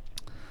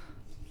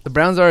 the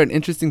Browns are an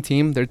interesting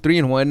team. They're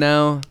 3-1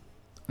 now.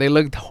 They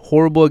looked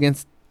horrible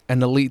against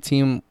an elite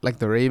team like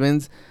the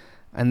Ravens,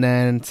 and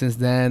then since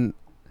then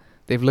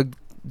they've looked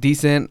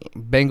decent.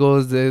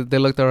 Bengals, they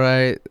looked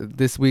alright.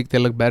 This week they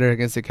look better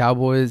against the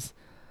Cowboys.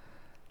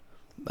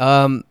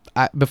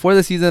 Before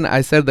the season,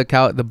 I said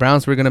the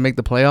Browns were gonna make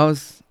the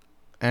playoffs,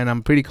 and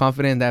I'm pretty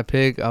confident in that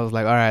pick. I was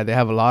like, all right, they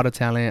have a lot of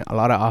talent, a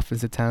lot of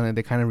offensive talent.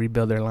 They kind of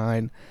rebuild their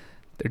line.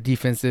 Their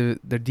defense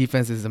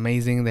is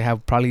amazing. They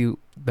have probably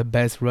the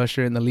best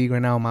rusher in the league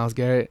right now, Myles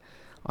Garrett,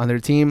 on their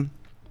team.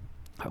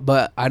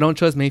 But I don't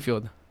trust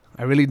Mayfield.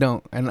 I really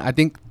don't. And I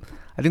think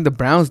the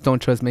Browns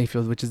don't trust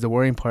Mayfield, which is the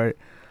worrying part.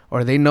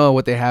 Or they know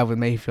what they have with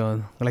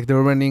Mayfield. Like, they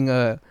were running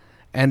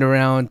end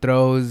around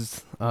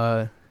throws.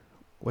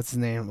 What's his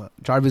name?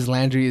 Jarvis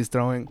Landry is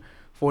throwing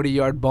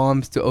 40-yard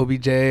bombs to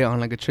OBJ on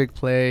like a trick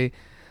play.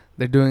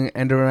 They're doing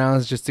end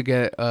arounds just to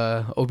get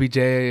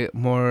OBJ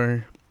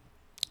more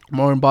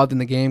more involved in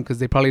the game because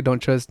they probably don't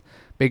trust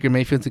Baker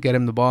Mayfield to get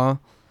him the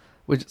ball.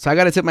 So I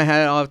got to tip my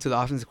hat off to the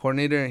offensive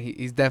coordinator.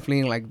 He's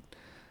definitely like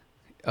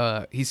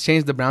he's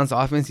changed the Browns'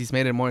 offense. He's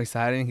made it more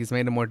exciting. He's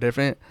made it more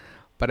different.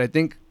 But I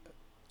think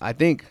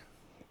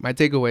my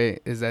takeaway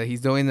is that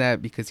he's doing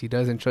that because he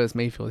doesn't trust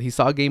Mayfield. He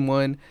saw game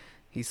one.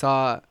 He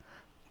saw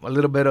a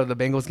little bit of the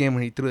Bengals game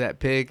when he threw that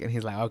pick, and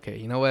he's like, okay,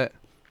 you know what?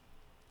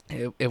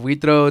 If we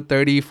throw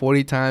 30,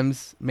 40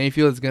 times,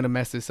 Mayfield is going to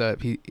mess this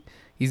up.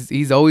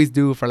 He's always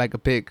due for like a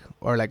pick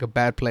or like a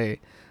bad play.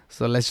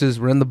 So let's just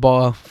run the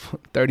ball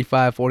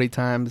 35, 40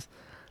 times.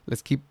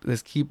 Let's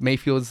keep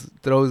Mayfield's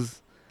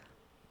throws,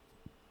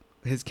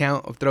 his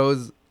count of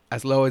throws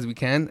as low as we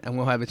can, and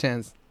we'll have a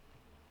chance.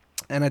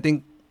 And I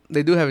think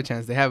they do have a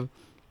chance. They have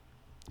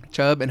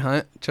Chubb and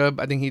Hunt. Chubb,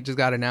 I think he just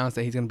got announced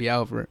that he's going to be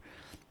out for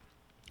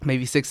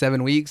maybe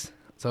 6-7 weeks.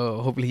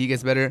 So hopefully he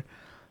gets better.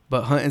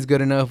 But Hunt is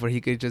good enough where he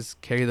could just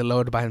carry the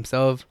load by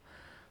himself.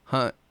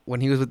 Hunt,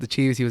 when he was with the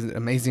Chiefs, he was an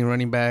amazing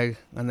running back.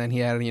 And then he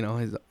had,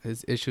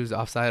 his issues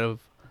outside of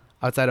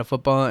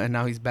football, and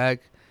now he's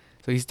back.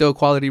 So he's still a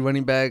quality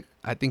running back.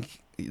 I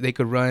think they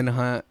could run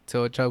Hunt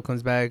till Chubb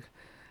comes back.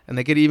 And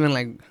they could even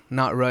like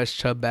not rush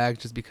Chubb back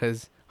just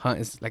because Hunt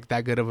is like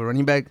that good of a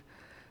running back.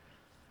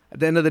 At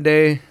the end of the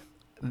day,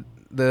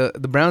 the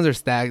Browns are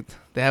stacked.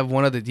 They have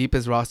one of the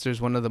deepest rosters,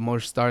 one of the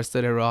most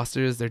star-studded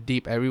rosters. They're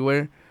deep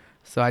everywhere.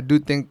 So I do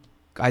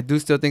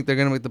still think they're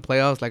gonna make the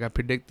playoffs like I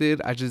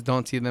predicted. I just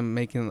don't see them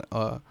making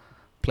a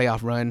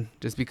playoff run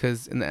just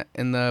because in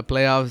the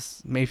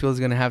playoffs, Mayfield's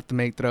gonna have to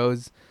make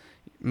throws.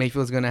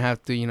 Mayfield's gonna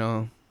have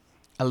to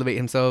elevate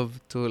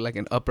himself to like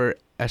an upper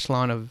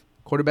echelon of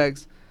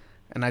quarterbacks,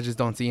 and I just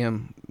don't see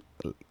him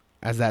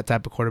as that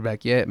type of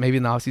quarterback yet. Maybe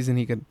in the offseason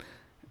he could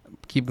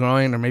keep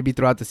growing, or maybe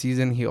throughout the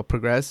season he'll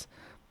progress.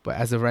 But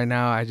as of right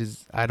now,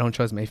 I don't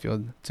trust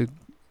Mayfield to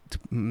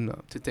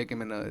take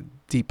him in a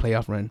deep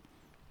playoff run.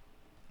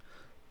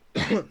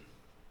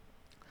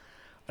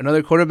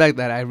 Another quarterback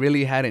that I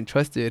really hadn't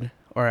trusted,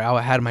 or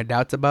I had my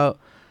doubts about,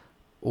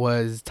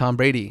 was Tom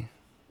Brady.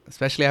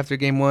 Especially after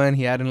game one,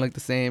 he hadn't looked the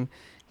same.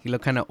 He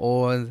looked kind of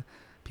old.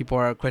 People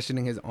are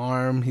questioning his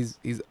arm.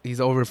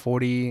 He's over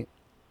 40.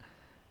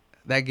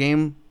 That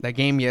game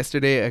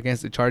yesterday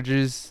against the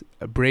Chargers,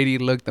 Brady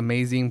looked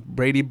amazing.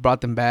 Brady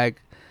brought them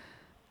back.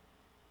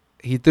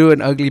 He threw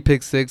an ugly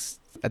pick six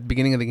at the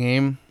beginning of the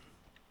game,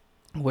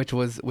 which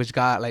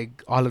got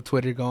like all of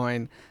Twitter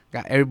going,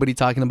 got everybody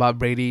talking about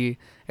Brady.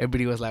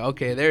 Everybody was like,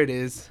 okay, there it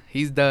is.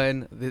 He's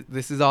done.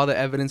 This is all the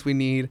evidence we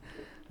need.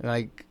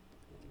 Like,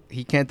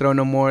 he can't throw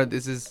no more.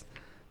 This is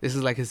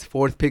like his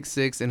fourth pick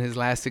six in his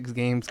last 6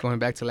 games going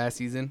back to last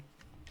season.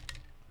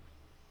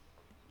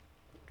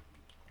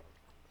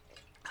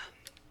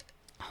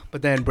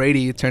 But then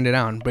Brady turned it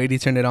on.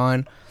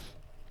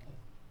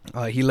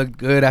 He looked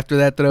good after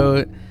that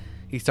throw.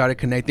 He started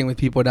connecting with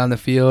people down the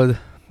field.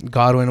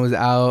 Godwin was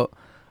out.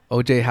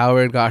 O.J.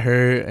 Howard got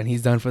hurt, and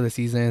he's done for the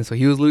season. So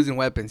he was losing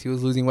weapons. He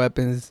has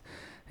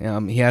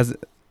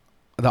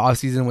the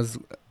offseason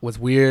was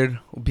weird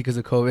because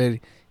of COVID.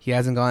 He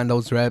hasn't gotten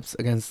those reps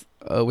against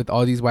with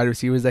all these wide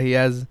receivers that he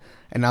has,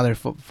 and now they're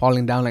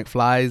falling down like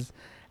flies.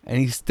 And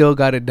he still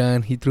got it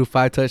done. He threw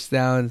 5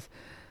 touchdowns.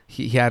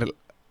 He had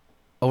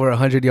over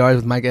 100 yards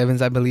with Mike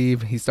Evans, I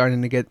believe. He's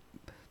starting to get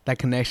that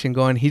connection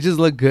going. He just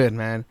looked good,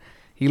 man.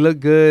 He looked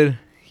good.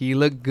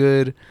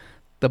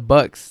 The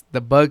Bucks.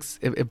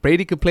 If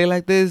Brady could play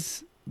like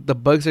this, the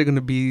Bucks are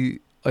gonna be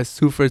a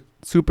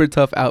super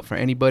tough out for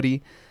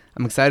anybody.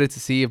 I'm excited to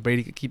see if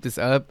Brady could keep this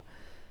up.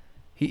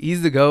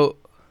 He's the GOAT.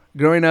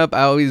 Growing up,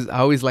 I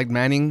always liked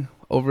Manning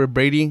over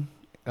Brady.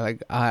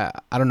 Like I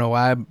don't know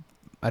why.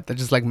 I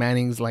just like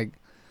Manning's like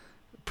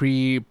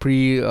pre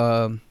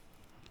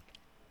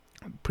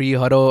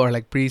huddle or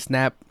like pre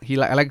snap.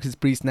 I like his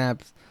pre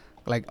snaps,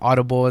 like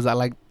audibles. I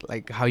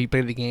like how he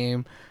played the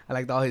game. I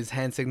liked all his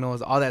hand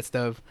signals, all that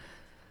stuff.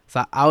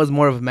 So I was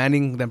more of a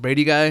Manning than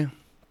Brady guy.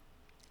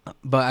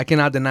 But I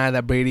cannot deny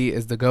that Brady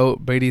is the GOAT.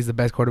 Brady is the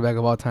best quarterback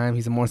of all time.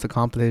 He's the most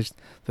accomplished.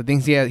 The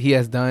things he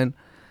has done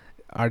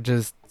are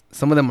just,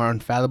 some of them are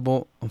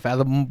unfathomable.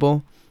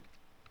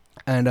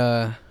 And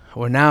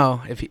or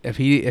now, if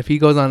he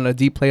goes on a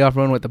deep playoff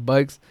run with the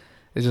Bucks,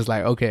 it's just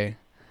like, okay,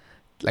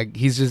 like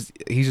he's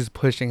just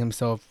pushing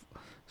himself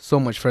so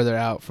much further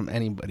out from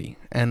anybody.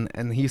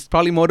 And he's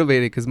probably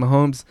motivated because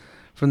Mahomes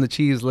from the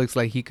Chiefs looks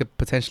like he could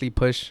potentially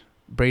push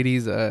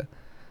Brady's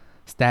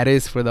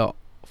status for the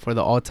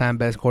all-time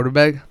best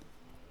quarterback.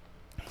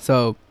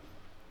 So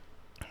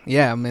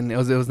yeah, I mean, it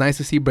was nice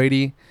to see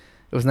Brady.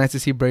 It was nice to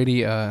see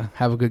Brady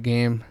have a good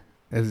game.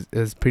 It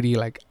was pretty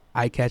like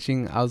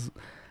eye-catching. I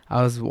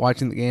was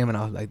watching the game and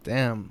I was like,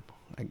 damn,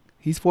 like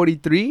he's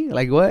 43.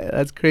 Like what?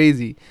 That's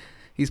crazy.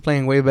 He's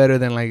playing way better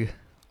than like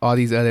all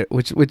these other,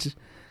 which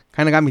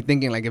kind of got me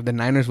thinking, like if the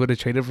Niners would have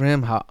traded for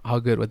him, how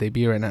good would they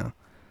be right now?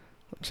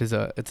 Which is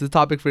it's a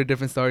topic for a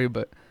different story.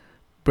 But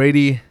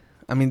Brady,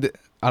 I mean,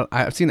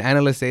 I've seen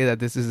analysts say that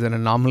this is an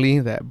anomaly,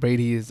 that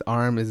Brady's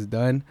arm is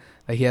done,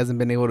 that he hasn't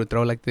been able to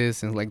throw like this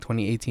since like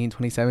 2018,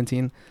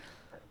 2017.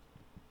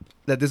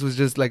 That this was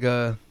just like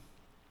a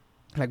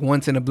like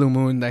once in a blue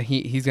moon that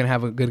he's gonna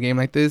have a good game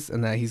like this,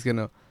 and that he's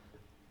gonna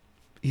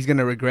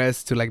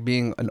regress to like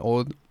being an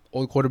old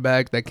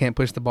quarterback that can't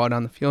push the ball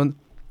down the field.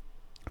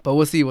 But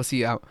we'll see.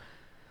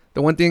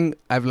 The one thing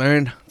I've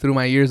learned through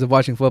my years of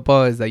watching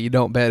football is that you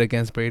don't bet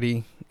against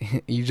Brady.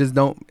 You just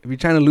don't. If you're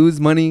trying to lose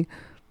money,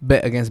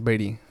 bet against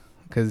Brady,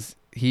 because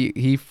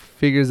he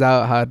figures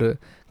out how to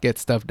get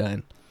stuff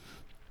done.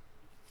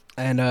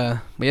 And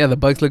but yeah, the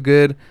Bucs look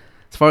good.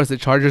 As far as the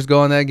Chargers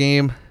go in that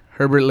game,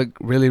 Herbert looked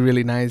really,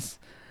 really nice.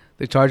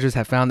 The Chargers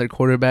have found their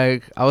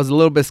quarterback. I was a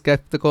little bit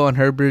skeptical on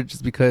Herbert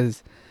just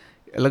because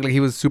it looked like he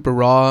was super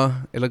raw.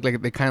 It looked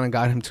like they kind of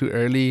got him too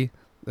early.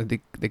 They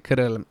could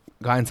have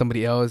gotten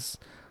somebody else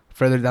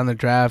further down the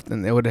draft,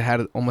 and they would have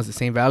had almost the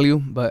same value.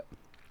 But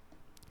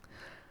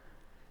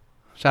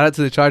shout out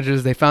to the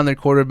Chargers. They found their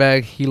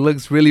quarterback. He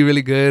looks really,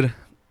 really good.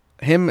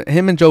 Him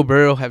and Joe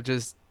Burrow have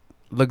just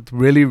looked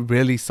really,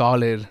 really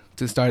solid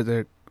to start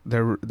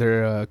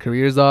their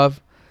careers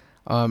off.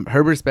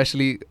 Herbert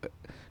especially.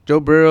 Joe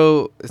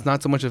Burrow is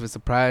not so much of a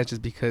surprise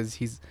just because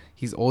he's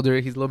older.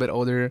 He's a little bit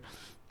older.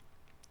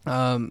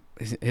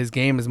 His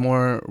game is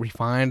more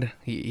refined.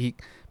 He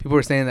people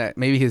were saying that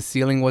maybe his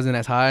ceiling wasn't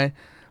as high,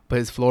 but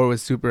his floor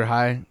was super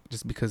high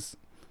just because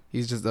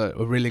he's just a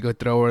really good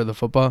thrower of the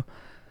football.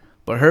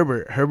 But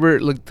Herbert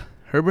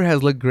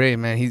has looked great,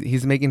 man.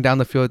 He's making down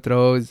the field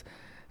throws.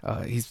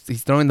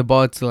 He's throwing the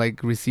ball to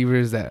like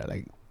receivers that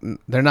like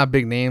they're not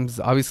big names.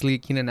 Obviously,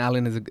 Keenan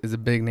Allen is a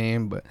big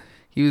name, but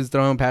he was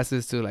throwing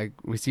passes to like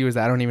receivers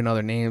that I don't even know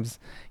their names.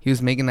 He was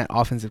making that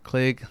offensive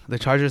click. The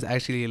Chargers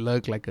actually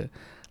looked like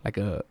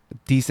a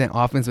decent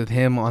offense with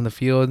him on the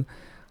field.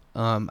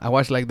 I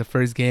watched like the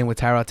first game with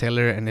Tyrod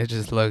Taylor, and it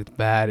just looked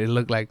bad. It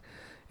looked like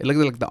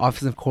the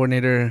offensive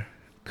coordinator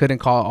couldn't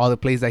call all the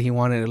plays that he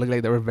wanted. It looked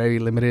like they were very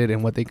limited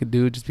in what they could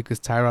do just because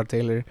Tyrod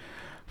Taylor,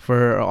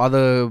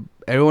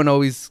 everyone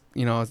always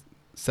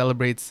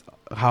celebrates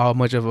how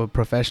much of a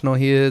professional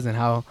he is and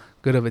how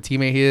good of a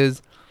teammate he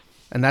is.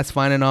 And that's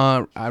fine and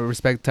all. I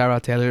respect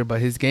Tyrod Taylor,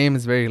 but his game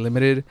is very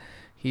limited.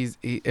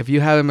 If you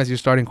have him as your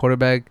starting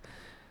quarterback,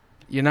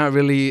 you're not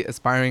really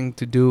aspiring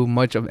to do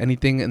much of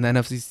anything in the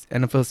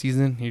NFL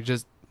season.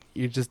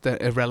 You're just an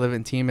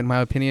irrelevant team, in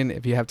my opinion,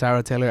 if you have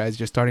Tyrod Taylor as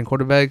your starting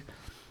quarterback.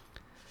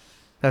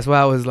 That's why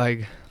I was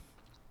like,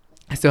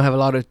 I still have a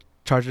lot of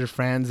Charger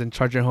friends and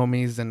Charger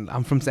homies, and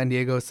I'm from San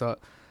Diego, so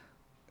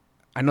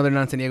I know they're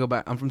not in San Diego,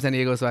 but I'm from San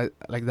Diego, so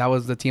that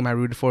was the team I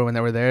rooted for when they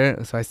were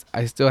there. So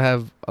I still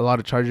have a lot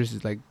of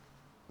Chargers like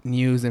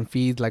news and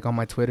feeds like on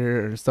my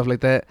Twitter or stuff like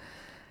that.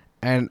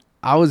 And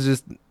I was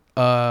just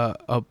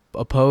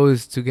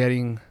opposed to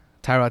getting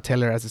Tyrod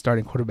Taylor as a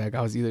starting quarterback.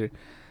 I was either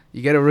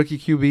you get a rookie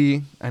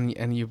QB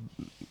and you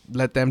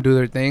let them do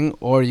their thing,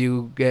 or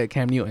you get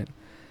Cam Newton.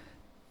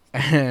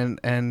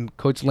 And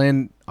Coach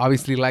Lynn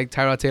obviously liked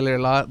Tyrod Taylor a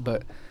lot,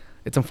 but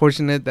it's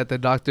unfortunate that the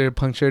doctor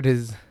punctured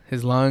his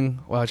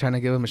lung while trying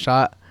to give him a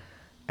shot,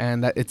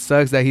 and that it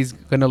sucks that he's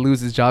gonna lose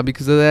his job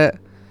because of that,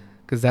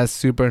 because that's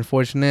super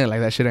unfortunate.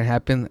 Like, that shouldn't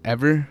happen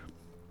ever.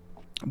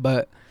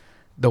 But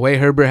the way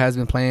Herbert has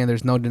been playing,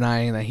 there's no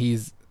denying that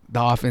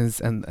the offense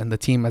and the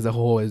team as a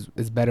whole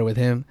is better with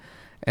him.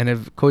 And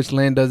if Coach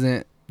Lynn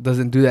doesn't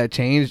do that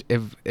change,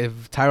 if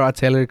Tyrod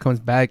Taylor comes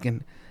back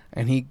and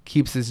he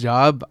keeps his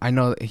job, I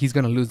know he's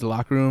gonna lose the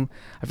locker room.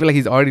 I feel like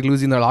he's already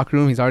losing the locker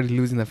room. He's already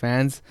losing the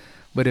fans.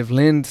 But if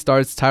Lynn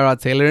starts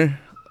Tyrod Taylor,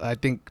 I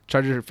think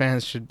Charger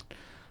fans should,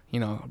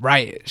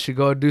 riot. Should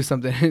go do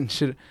something.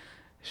 should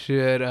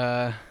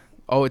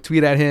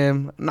tweet at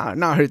him.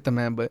 Not hurt the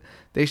man, but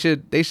they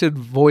should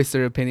voice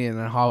their opinion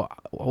on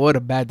what a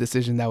bad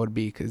decision that would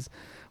be. Because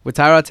with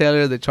Tyrod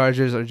Taylor, the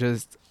Chargers are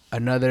just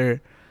another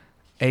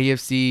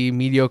AFC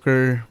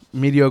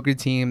mediocre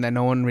team that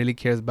no one really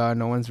cares about.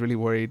 No one's really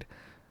worried.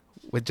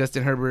 With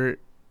Justin Herbert,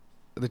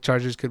 the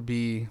Chargers could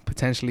be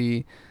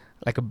potentially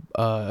like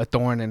a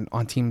thorn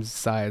on teams'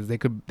 sides. They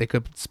could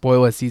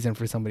spoil a season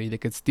for somebody. They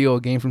could steal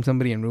a game from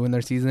somebody and ruin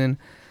their season.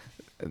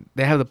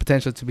 They have the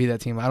potential to be that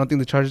team. I don't think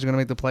the Chargers are going to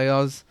make the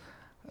playoffs.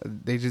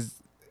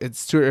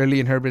 It's too early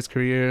in Herbert's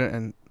career,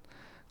 and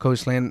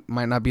Coach Lynn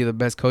might not be the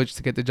best coach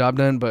to get the job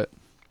done, but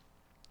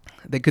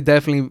they could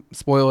definitely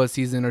spoil a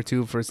season or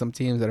two for some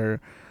teams that are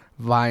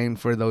vying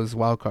for those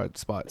wild card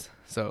spots.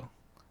 So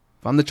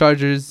if I'm the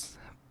Chargers,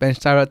 bench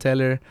Tyrod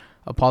Taylor,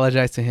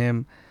 apologize to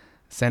him,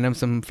 send him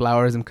some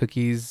flowers and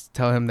cookies,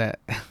 tell him that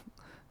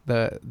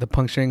the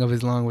puncturing of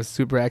his lung was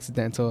super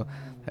accidental.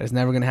 That is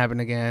never going to happen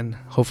again.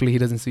 Hopefully he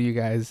doesn't sue you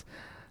guys.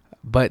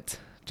 But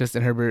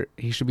Justin Herbert,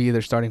 he should be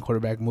their starting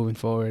quarterback moving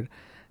forward.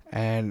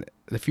 And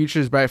the future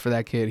is bright for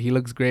that kid. He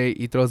looks great.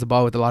 He throws the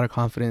ball with a lot of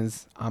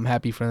confidence. I'm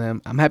happy for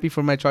them. I'm happy for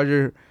all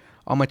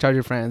my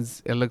Charger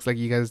friends. It looks like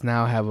you guys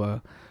now have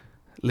a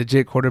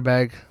legit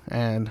quarterback.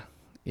 And,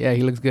 yeah,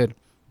 he looks good.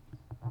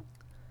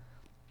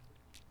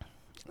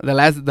 The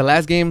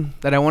last game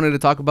that I wanted to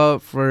talk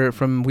about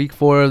from week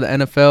 4 of the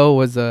NFL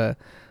was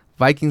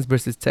Vikings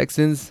versus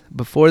Texans.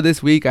 Before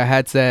this week, I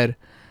had said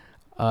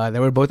they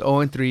were both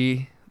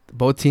 0-3.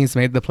 Both teams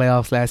made the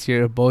playoffs last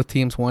year. Both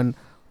teams won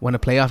a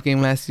playoff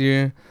game last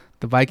year.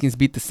 The Vikings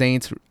beat the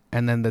Saints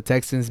and then the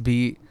Texans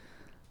beat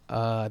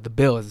the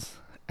Bills,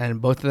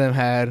 and both of them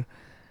had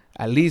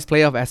at least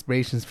playoff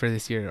aspirations for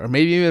this year, or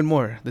maybe even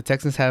more. The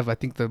Texans have, I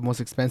think, the most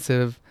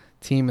expensive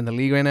team in the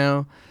league right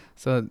now,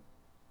 so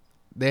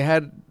they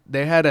had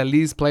at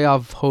least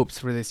playoff hopes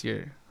for this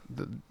year.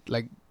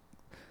 Like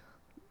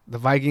the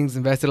Vikings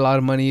invested a lot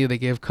of money. They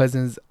gave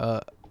Cousins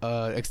a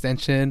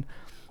extension.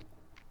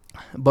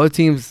 Both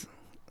teams,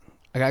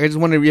 I just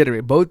want to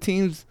reiterate, both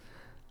teams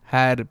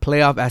had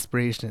playoff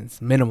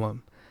aspirations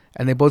minimum,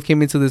 and they both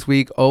came into this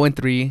week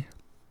 0-3.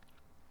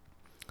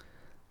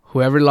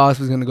 Whoever lost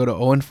was gonna go to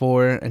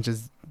 0-4 and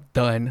just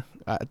done.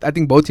 I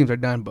think both teams are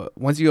done, but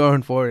once you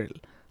 0-4,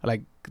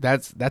 like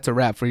that's a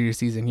wrap for your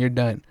season. You're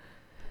done.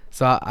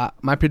 So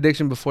my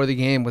prediction before the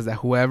game was that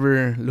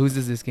whoever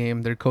loses this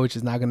game, their coach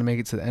is not gonna make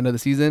it to the end of the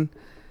season,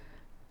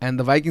 and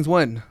the Vikings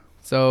won.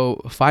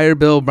 So fire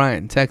Bill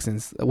O'Brien,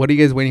 Texans. What are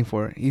you guys waiting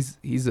for? He's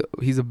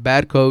a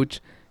bad coach.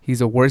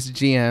 He's a worse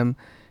GM.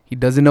 He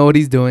doesn't know what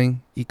he's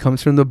doing. He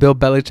comes from the Bill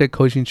Belichick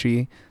coaching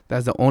tree.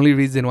 That's the only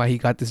reason why he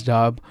got this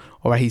job,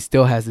 or why he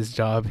still has this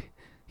job.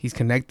 He's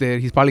connected.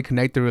 He's probably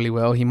connected really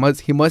well. He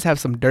must have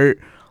some dirt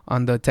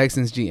on the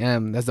Texans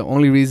GM. That's the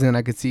only reason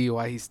I could see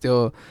why he's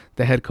still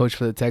the head coach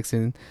for the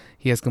Texans.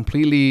 He has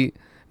completely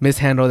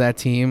mishandled that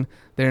team.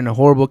 They're in a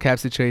horrible cap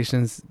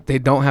situations. They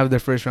don't have their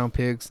first round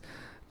picks.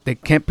 They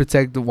can't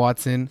protect the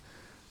Watson.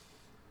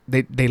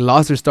 They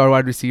lost their star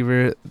wide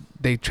receiver.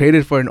 They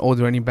traded for an old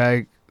running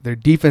back. Their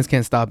defense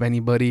can't stop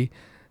anybody.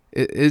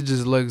 It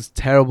just looks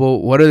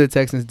terrible. What are the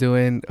Texans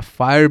doing?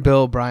 Fire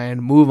Bill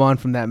O'Brien. Move on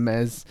from that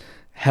mess.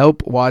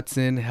 Help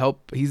Watson.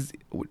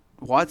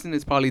 Watson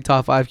is probably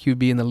top 5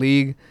 QB in the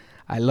league.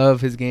 I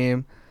love his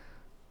game.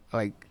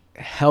 Like,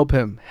 help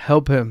him.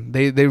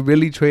 They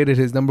really traded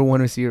his number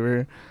one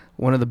receiver,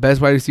 one of the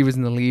best wide receivers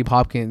in the league,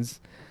 Hopkins,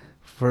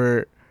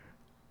 for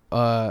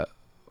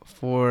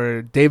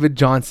David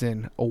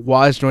Johnson, a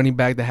washed running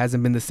back that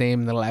hasn't been the same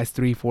in the last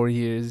 3-4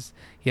 years.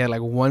 He had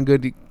like one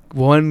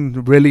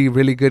really,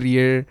 really good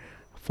year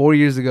 4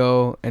 years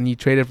ago, and you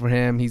traded for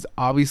him. He's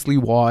obviously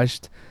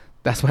washed.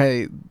 That's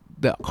why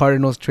the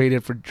Cardinals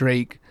traded for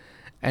Drake,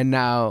 and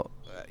now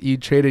you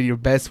traded your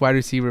best wide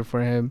receiver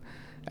for him,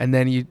 and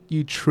then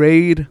you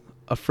trade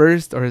a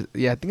first, I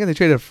think they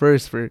traded a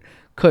first for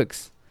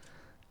Cooks,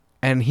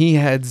 and he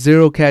had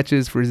 0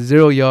 catches for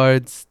 0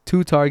 yards,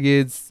 2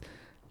 targets.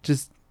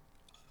 Just,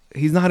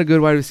 he's not a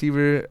good wide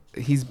receiver.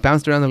 He's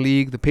bounced around the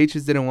league. The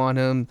Patriots didn't want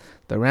him.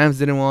 The Rams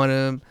didn't want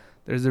him.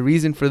 There's a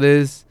reason for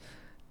this.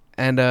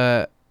 And,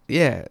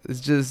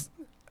 it's just,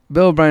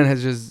 Bill O'Brien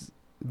has just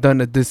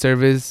done a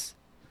disservice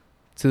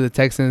to the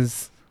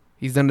Texans.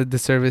 He's done a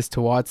disservice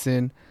to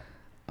Watson.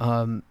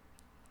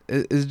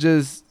 It's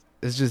just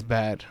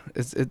bad.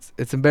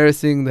 It's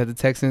embarrassing that the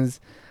Texans,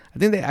 I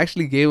think they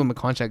actually gave him a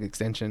contract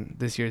extension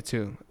this year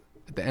too,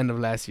 at the end of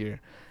last year.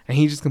 And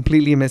he just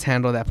completely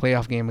mishandled that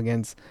playoff game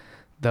against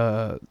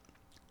the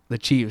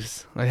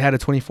Chiefs. They had a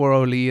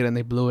 24-0 lead and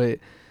they blew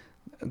it,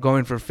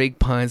 going for fake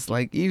punts,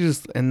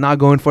 and not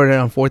going for it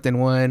on 4th and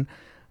 1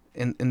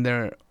 in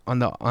their on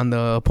the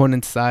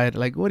opponent's side.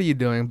 Like, what are you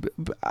doing?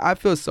 But I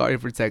feel sorry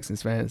for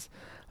Texans fans.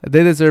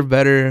 They deserve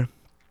better.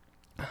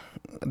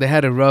 They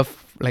had a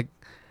rough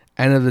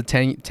end of the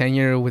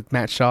tenure with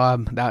Matt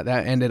Schaub. That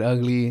ended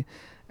ugly,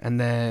 and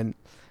then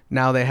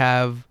now they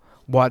have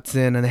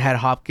Watson and they had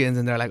Hopkins,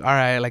 and they're like, all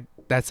right,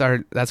 that's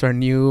our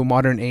new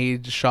modern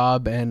age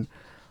Schaub and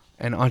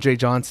Andre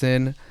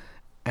Johnson,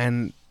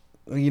 and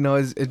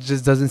it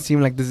just doesn't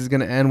seem like this is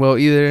gonna end well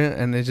either.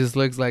 And it just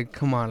looks like,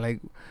 come on,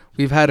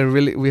 we've had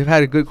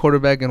a good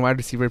quarterback and wide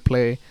receiver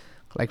play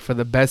for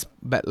the best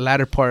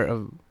latter part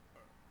of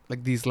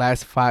these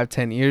last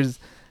 5-10 years,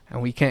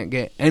 and we can't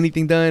get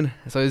anything done.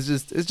 So it's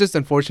just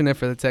unfortunate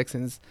for the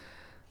Texans.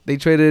 They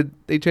traded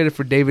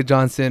for David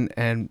Johnson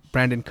and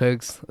Brandon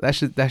Cooks. That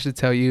should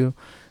tell you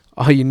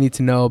all you need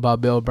to know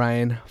about Bill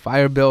O'Brien.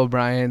 Fire Bill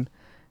O'Brien.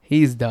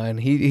 He's done.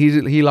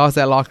 He lost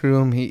that locker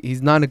room.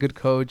 He's not a good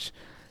coach.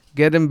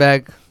 Get him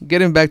back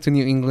to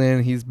New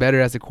England. He's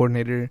better as a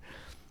coordinator.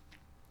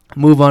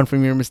 Move on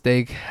from your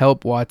mistake.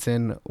 Help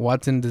Watson.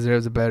 Watson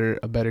deserves a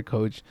better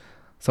coach.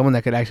 Someone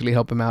that could actually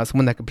help him out.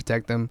 Someone that could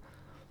protect him.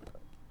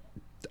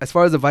 As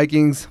far as the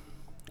Vikings,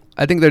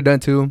 I think they're done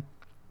too.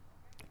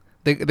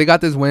 They got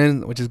this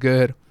win, which is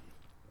good.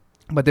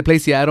 But they play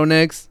Seattle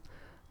next,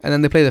 and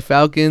then they play the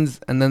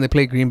Falcons, and then they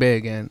play Green Bay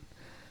again.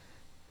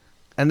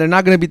 And they're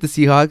not going to beat the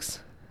Seahawks.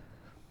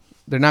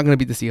 They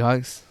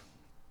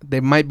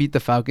might beat the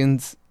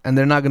Falcons, and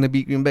they're not going to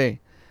beat Green Bay.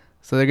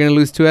 So they're going to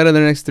lose 2 out of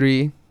their next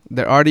 3.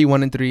 They're already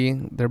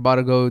 1-3. They're about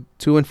to go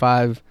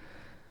 2-5.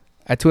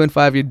 At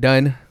 2-5, you're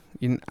done.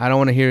 I don't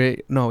want to hear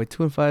it. No, wait,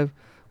 2-5,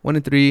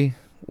 1-3,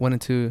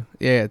 1-2.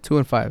 Yeah,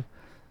 2-5.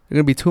 They're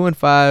gonna be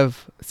 2-5.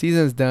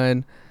 Season's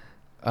done.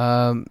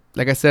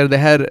 Like I said,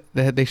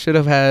 they should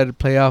have had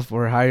playoff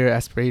or higher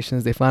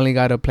aspirations. They finally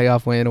got a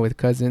playoff win with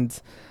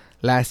Cousins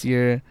last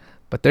year,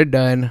 but they're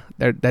done.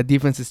 That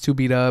defense is too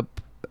beat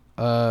up.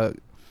 Their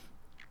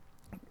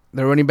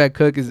running back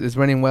Cook is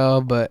running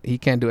well, but he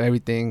can't do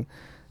everything.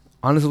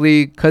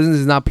 honestly, Cousins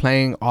is not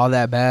playing all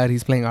that bad.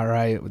 He's playing all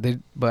right.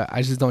 But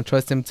I just don't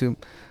trust him to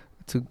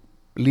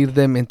lead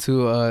them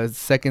into a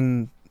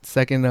second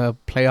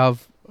playoff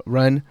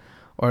run,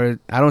 or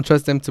I don't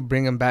trust them to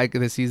bring them back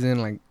this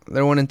season. Like,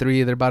 they're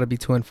 1-3. They're about to be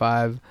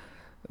 2-5.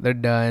 They're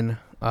done.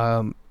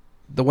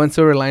 The one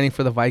silver lining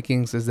for the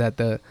Vikings is that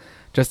the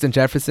Justin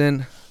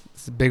Jefferson,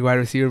 this big wide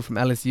receiver from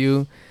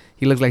LSU,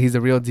 he looks like he's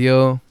a real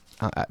deal.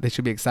 They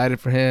should be excited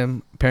for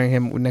him. Pairing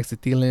him next to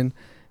Thielen,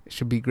 it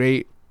should be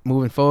great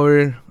moving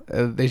forward.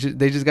 They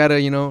just gotta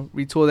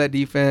retool that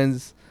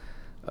defense,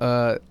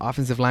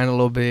 offensive line a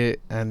little bit,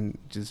 and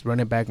just run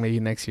it back maybe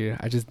next year.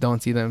 I just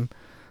don't see them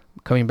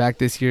coming back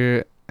this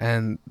year,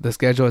 and the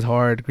schedule is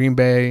hard. Green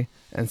Bay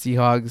and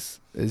Seahawks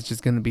is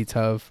just gonna be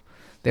tough.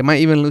 They might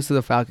even lose to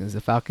the Falcons.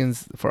 The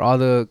Falcons, for all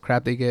the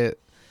crap they get,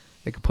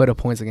 they could put up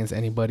points against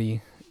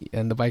anybody,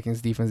 and the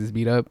Vikings defense is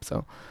beat up.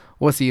 So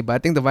we'll see. But I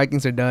think the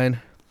Vikings are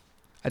done.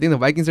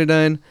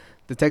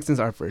 The Texans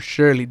are for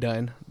surely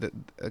done.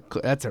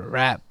 That's a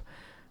wrap.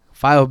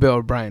 File Bill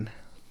O'Brien.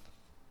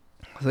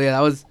 So yeah,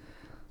 that was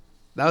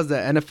the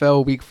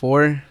NFL Week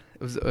 4. It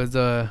was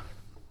a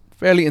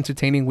fairly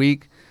entertaining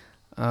week.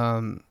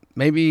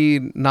 Maybe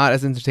not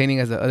as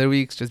entertaining as the other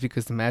weeks, just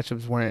because the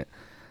matchups weren't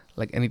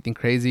like anything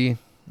crazy.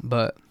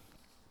 But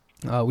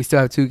we still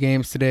have 2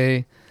 games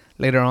today.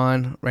 Later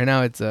on, right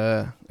now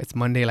it's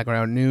Monday, like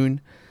around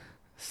noon.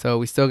 So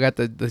we still got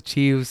the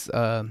Chiefs.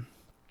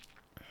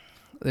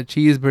 The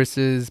Chiefs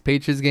versus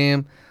Patriots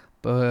game,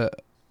 but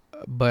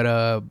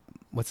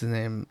what's his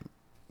name?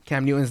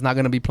 Cam Newton's not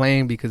gonna be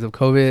playing because of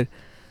COVID,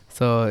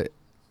 so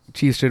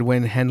Chiefs should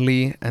win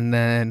handily. And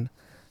then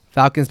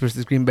Falcons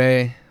versus Green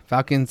Bay.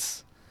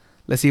 Falcons,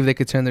 let's see if they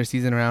could turn their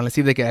season around. Let's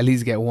see if they can at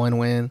least get one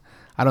win.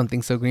 I don't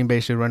think so. Green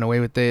Bay should run away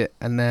with it.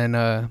 And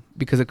then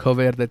because of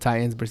COVID, the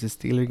Titans versus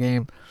Steelers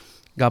game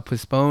got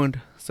postponed,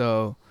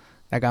 so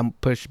that got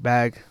pushed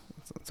back.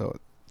 So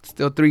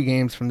still 3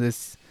 games from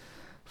this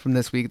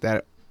week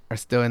that are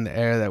still in the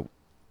air that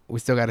we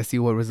still got to see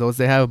what results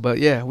they have. But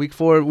yeah, week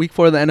four of the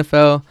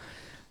NFL,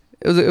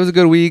 it was a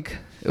good week.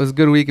 It was a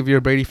good week if you're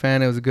a Brady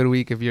fan. It was a good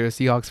week if you're a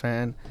Seahawks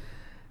fan.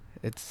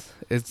 It's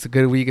a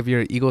good week if you're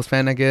an Eagles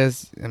fan, I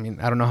guess. I mean,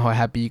 I don't know how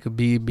happy you could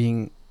be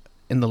being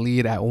in the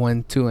lead at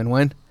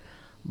 1-2-1,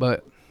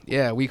 but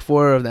yeah, week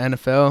 4 of the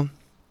NFL.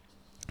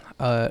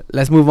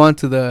 Let's move on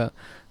to the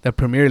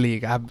Premier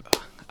League. I've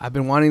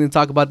been wanting to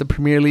talk about the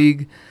Premier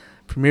League.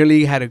 Premier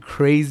League had a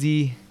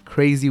crazy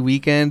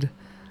weekend.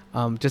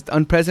 Just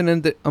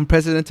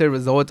unprecedented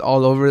results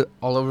all over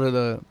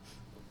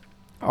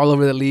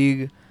the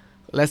league.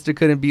 Leicester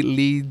couldn't beat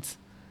Leeds.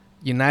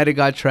 United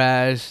got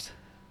trashed.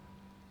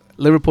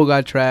 Liverpool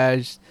got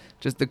trashed.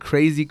 Just a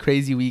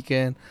crazy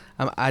weekend.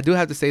 I do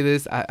have to say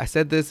this. I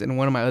said this in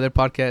one of my other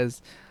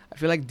podcasts. I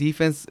feel like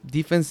defense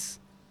in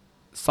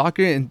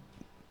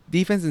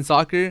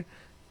soccer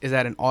is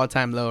at an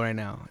all-time low right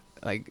now.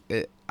 Like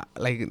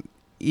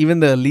even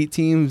the elite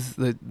teams,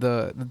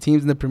 the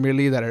teams in the Premier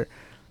League that are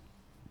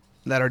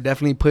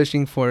definitely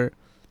pushing for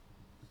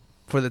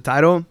the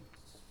title,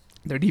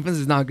 their defense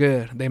is not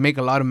good. They make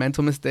a lot of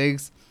mental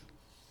mistakes.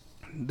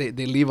 They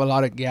leave a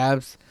lot of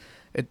gaps.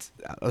 It's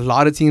a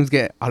lot of teams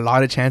get a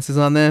lot of chances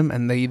on them,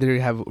 and they either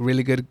have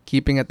really good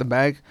keeping at the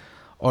back,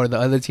 or the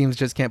other teams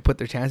just can't put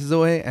their chances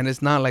away. And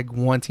it's not like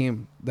one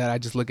team that I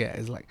just look at.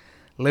 It's like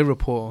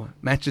Liverpool,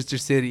 Manchester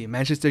City,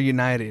 Manchester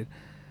United.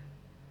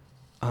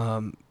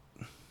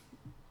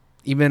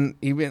 Even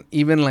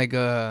like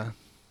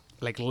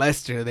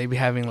Leicester, they be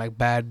having like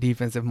bad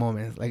defensive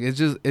moments. Like it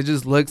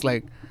just looks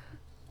like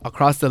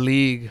across the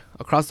league,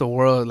 across the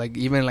world. Like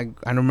even like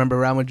I remember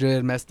Real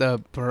Madrid messed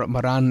up,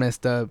 Varane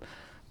messed up,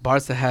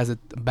 Barca has a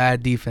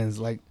bad defense.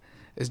 Like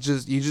it's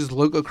just you just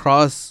look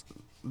across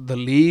the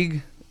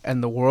league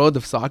and the world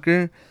of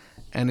soccer,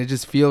 and it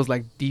just feels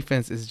like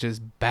defense is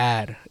just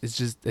bad.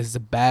 It's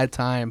a bad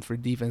time for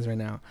defense right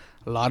now.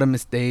 A lot of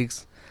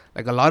mistakes.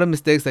 Like a lot of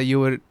mistakes that you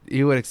would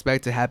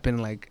expect to happen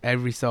like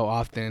every so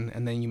often,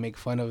 and then you make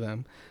fun of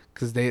them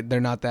because they're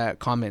not that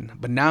common.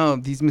 But now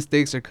these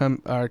mistakes are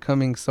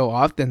coming so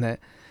often that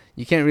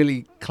you can't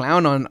really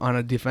clown on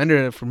a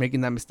defender for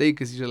making that mistake,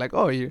 because you're like,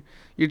 oh, you're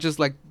just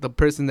like the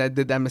person that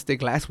did that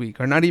mistake last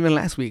week, or not even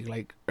last week,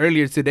 like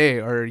earlier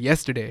today or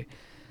yesterday.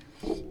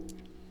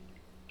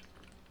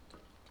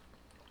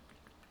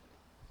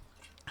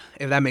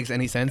 If that makes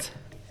any sense.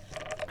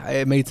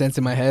 It made sense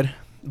in my head,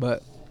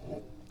 but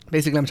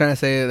basically, I'm trying to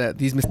say that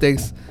these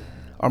mistakes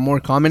are more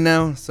common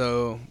now,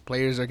 so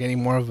players are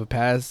getting more of a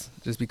pass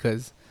just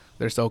because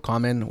they're so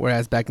common,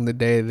 whereas back in the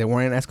day, they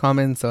weren't as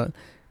common. So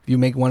if you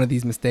make one of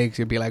these mistakes,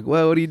 you'll be like,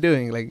 well, what are you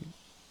doing? Like,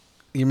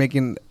 you're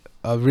making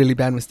a really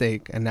bad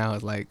mistake, and now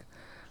it's like,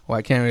 well,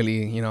 I can't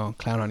really,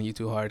 clown on you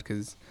too hard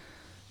because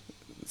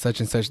such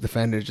and such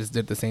defender just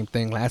did the same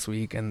thing last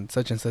week, and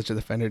such a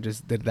defender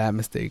just did that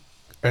mistake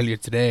earlier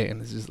today,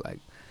 and it's just like,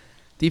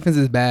 defense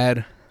is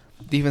bad.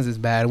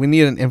 We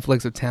need an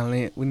influx of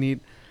talent. We need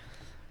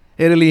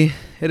Italy,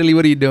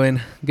 what are you doing?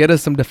 Get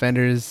us some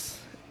defenders.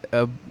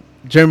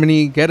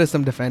 Germany, get us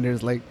some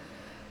defenders. Like,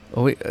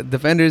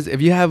 Defenders,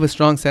 if you have a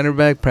strong center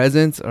back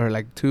presence or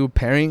like two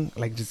pairing,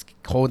 like just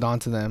hold on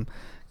to them,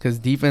 because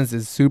defense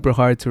is super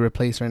hard to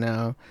replace right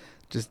now.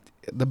 Just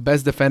the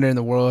best defender in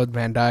the world,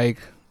 Van Dijk,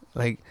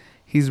 like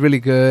he's really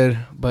good,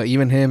 but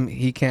even him,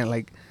 he can't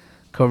like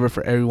cover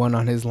for everyone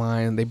on his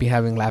line. They be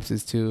having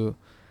lapses too.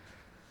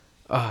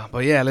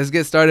 But yeah, let's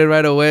get started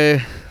right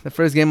away. The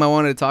first game I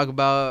wanted to talk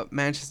about,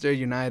 Manchester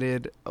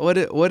United. What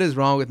is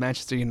wrong with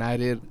Manchester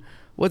United?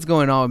 What's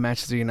going on with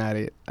Manchester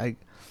United? Like,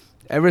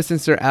 ever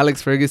since Sir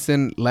Alex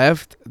Ferguson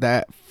left,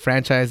 that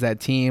franchise, that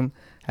team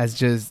has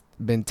just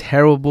been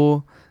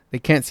terrible. They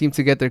can't seem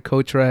to get their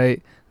coach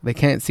right. They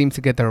can't seem to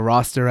get their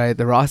roster right.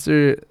 The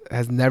roster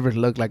has never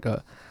looked like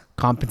a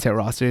competent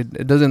roster.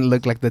 It doesn't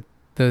look like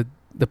the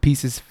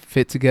pieces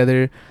fit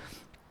together.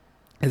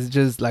 It's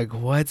just like,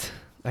 what?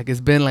 Like,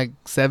 it's been like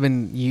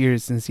 7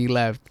 years since he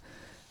left,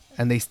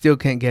 and they still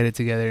can't get it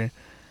together.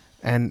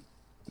 And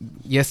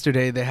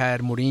yesterday they had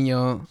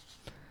Mourinho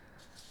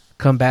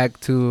come back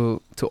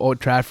to Old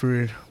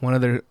Trafford, one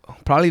of their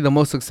probably the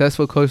most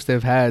successful coach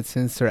they've had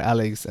since Sir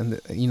Alex. And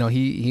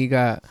he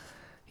got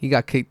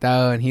kicked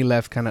out and he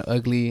left kind of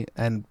ugly,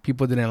 and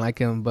people didn't like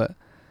him. But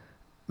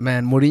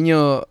man,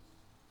 Mourinho,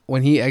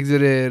 when he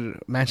exited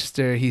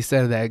Manchester, he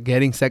said that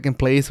getting second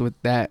place with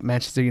that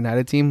Manchester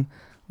United team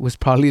was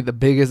probably the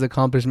biggest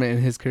accomplishment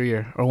in his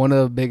career, or one of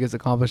the biggest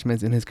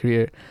accomplishments in his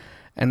career.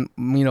 And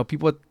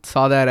people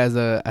saw that as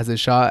a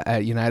shot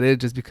at United,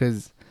 just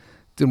because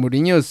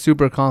Mourinho is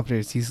super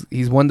accomplished.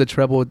 He's won the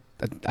treble,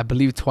 I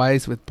believe,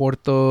 twice with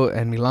Porto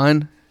and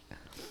Milan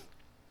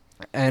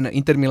and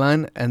Inter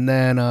Milan. And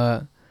then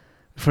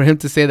for him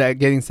to say that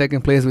getting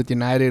second place with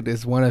United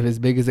is one of his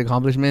biggest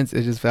accomplishments,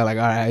 it just felt like,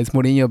 all right, it's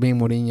Mourinho being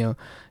Mourinho,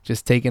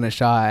 just taking a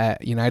shot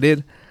at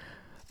United.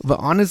 But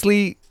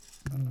honestly,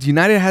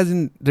 United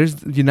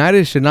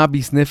should not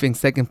be sniffing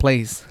second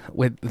place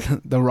with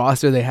the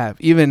roster they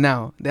have. Even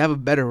now, they have a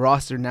better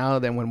roster now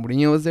than when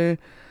Mourinho was there.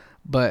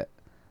 But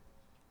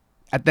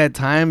at that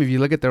time, if you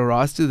look at the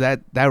roster,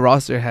 that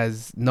roster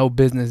has no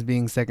business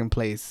being second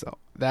place. So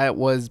that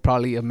was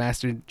probably a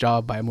master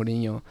job by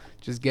Mourinho,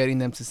 just getting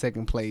them to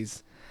second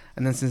place.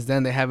 And then since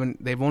then,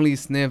 they've only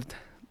sniffed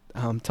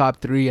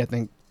top three, I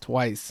think,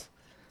 twice,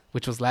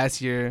 which was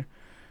last year,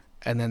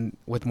 and then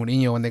with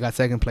Mourinho when they got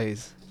second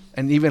place.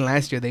 And even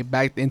last year, they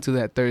backed into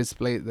that third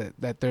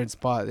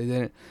spot.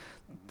 They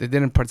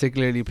didn't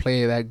particularly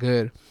play that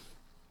good.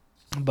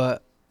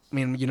 But I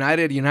mean,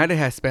 United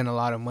has spent a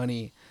lot of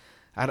money.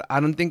 I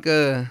don't think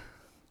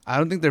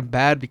they're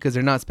bad because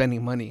they're not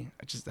spending money.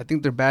 I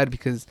think they're bad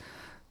because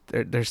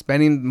they're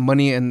spending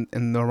money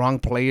in the wrong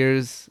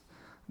players.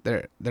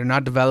 They're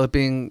not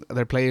developing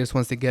their players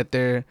once they get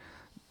there.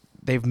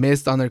 They've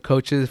missed on their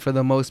coaches for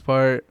the most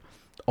part.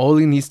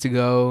 Ole needs to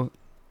go.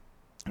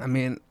 I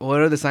mean, what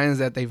are the signings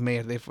that they've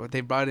made?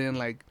 They brought in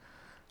like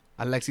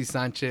Alexis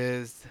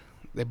Sanchez.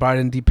 They brought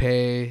in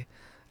Depay.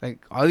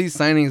 Like, all these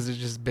signings have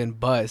just been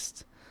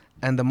bust.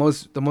 And the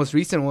most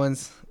recent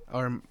ones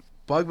are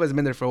Pogba's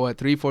been there for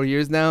 3-4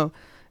 years now,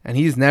 and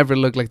he's never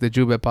looked like the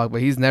Juve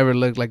Pogba. He's never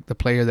looked like the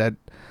player that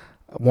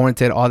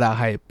warranted all that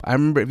hype. I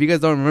remember, if you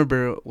guys don't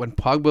remember, when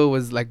Pogba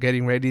was like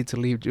getting ready to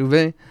leave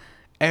Juve,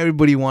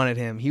 everybody wanted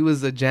him. He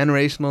was a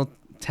generational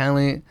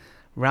talent.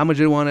 Real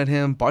Madrid wanted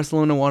him.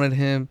 Barcelona wanted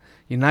him.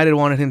 United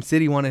wanted him.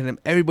 City wanted him.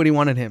 Everybody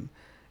wanted him.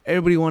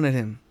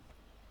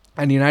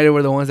 And United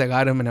were the ones that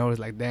got him, and I was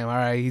like, damn, all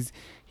right,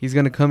 he's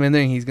gonna come in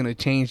there and he's gonna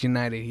change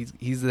United.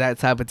 He's that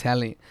type of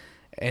talent.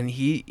 And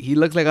he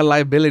looks like a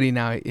liability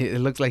now.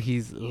 It looks like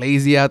he's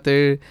lazy out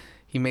there.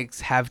 He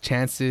makes half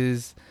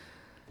chances.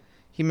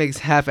 He makes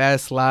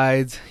half-ass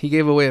slides. He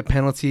gave away a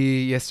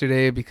penalty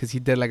yesterday because he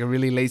did like a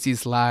really lazy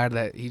slide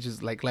that he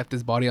just like left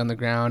his body on the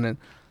ground, and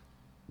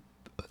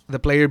the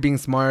player, being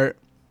smart,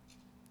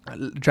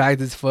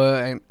 dragged his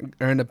foot and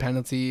earned a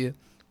penalty.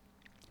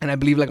 And I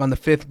believe like on the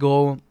fifth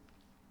goal,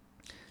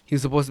 he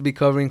was supposed to be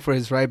covering for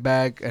his right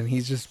back, and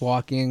he's just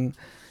walking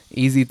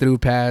easy through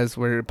pass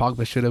where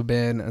Pogba should have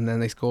been, and then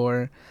they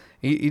score.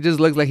 He just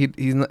looks like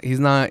he's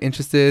not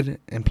interested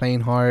in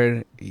playing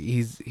hard.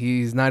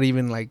 He's not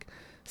even like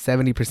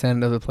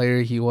 70% of the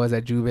player he was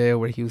at Juve,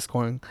 where he was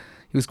scoring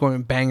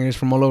bangers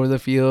from all over the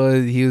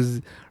field. He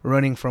was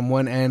running from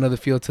one end of the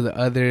field to the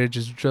other,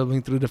 just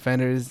dribbling through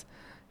defenders.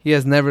 He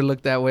has never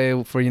looked that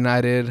way for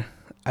United.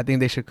 I think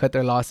they should cut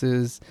their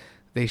losses.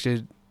 They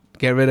should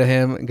get rid of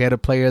him and get a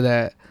player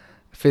that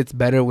fits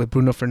better with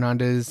Bruno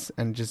Fernandes,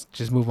 and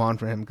just move on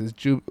for him, because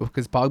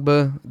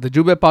Pogba, the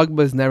Juve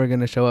Pogba, is never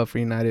gonna show up for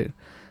United.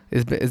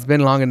 It's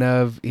been long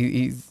enough.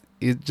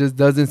 It just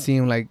doesn't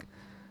seem like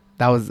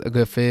that was a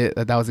good fit.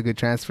 That was a good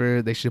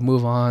transfer. They should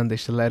move on. They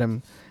should let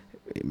him.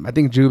 I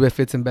think Juve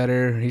fits him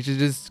better. He should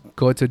just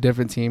go to a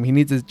different team. He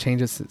needs to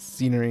change his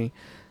scenery,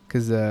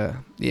 because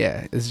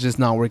it's just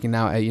not working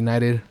out at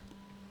United.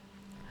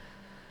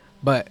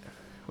 But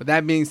with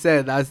that being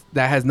said,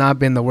 that has not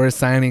been the worst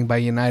signing by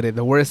United.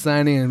 The worst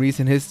signing in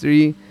recent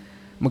history,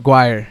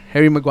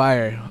 Harry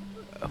Maguire,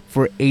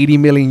 for 80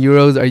 million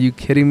euros. Are you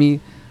kidding me?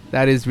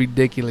 That is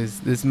ridiculous.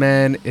 This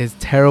man is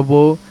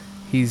terrible.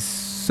 He's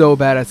so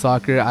bad at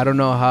soccer. I don't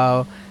know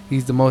how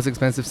he's the most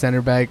expensive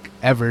center back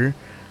ever.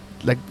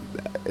 Like,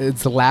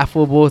 it's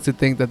laughable to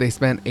think that they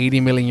spent 80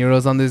 million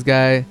euros on this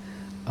guy.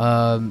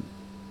 Um,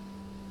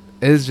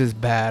 it's just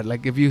bad.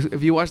 Like, if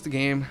you watch the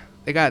game,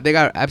 they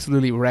got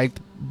absolutely wrecked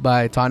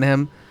by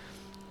Tottenham,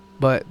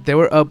 but they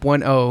were up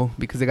 1-0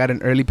 because they got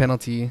an early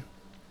penalty,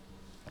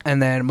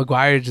 and then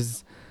Maguire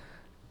just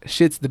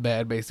shits the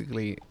bed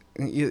basically.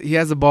 He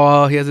has the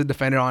ball. He has a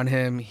defender on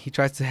him. He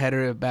tries to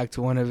header it back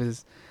to one of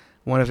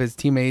his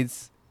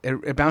teammates.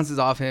 It bounces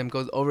off him,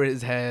 goes over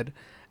his head,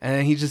 and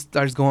then he just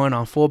starts going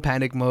on full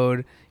panic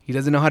mode. He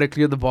doesn't know how to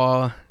clear the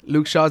ball.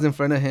 Luke Shaw's in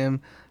front of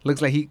him.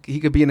 Looks like he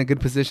could be in a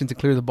good position to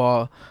clear the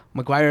ball.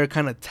 Maguire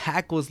kind of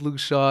tackles Luke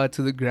Shaw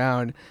to the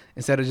ground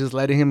instead of just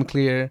letting him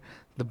clear.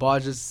 The ball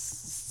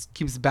just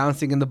keeps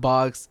bouncing in the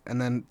box, and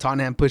then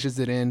Tottenham pushes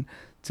it in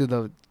to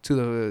the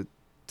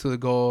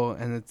goal,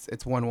 and it's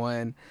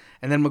 1-1.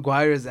 And then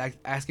Maguire is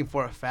asking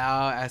for a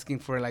foul, asking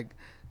for like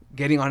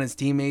getting on his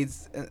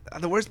teammates.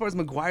 The worst part is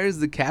Maguire is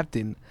the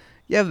captain.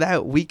 You have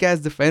that weak ass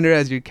defender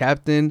as your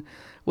captain.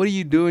 What are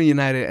you doing,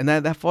 United? And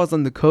that falls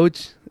on the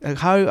coach. Like,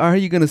 how are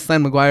you gonna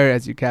sign Maguire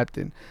as your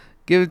captain?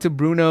 Give it to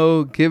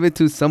Bruno. Give it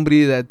to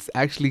somebody that's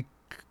actually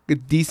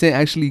decent,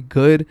 actually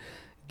good.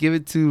 Give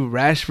it to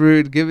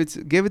Rashford. Give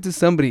it to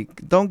somebody.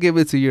 Don't give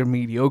it to your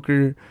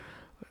mediocre,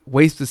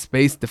 waste of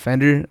space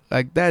defender.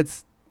 Like,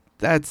 that's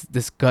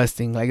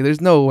disgusting. Like,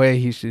 there's no way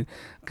he should.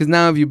 Because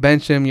now if you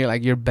bench him,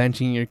 you're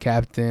benching your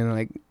captain.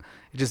 Like,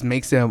 it just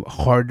makes it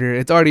harder.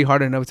 It's already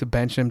hard enough to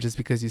bench him just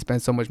because you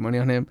spent so much money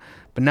on him.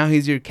 But now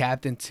he's your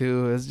captain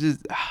too. It's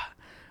just,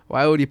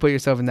 why would you put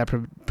yourself in that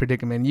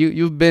predicament?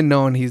 You've been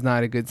known he's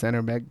not a good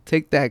center back.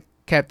 Take that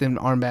captain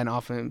armband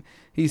off him.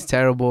 He's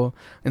terrible.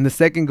 In the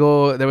second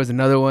goal, there was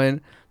another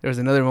one. There was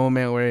another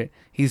moment where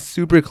he's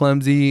super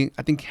clumsy.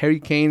 I think Harry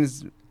Kane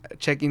is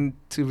checking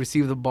to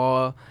receive the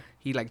ball.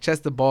 He like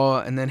chests the ball,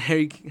 and then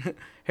Harry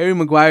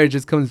Maguire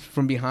just comes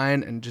from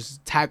behind and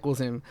just tackles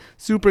him.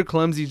 Super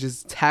clumsy,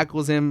 just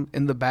tackles him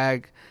in the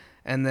back.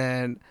 And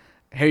then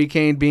Harry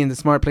Kane, being the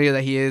smart player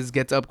that he is,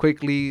 gets up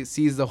quickly,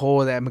 sees the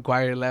hole that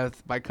Maguire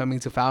left by coming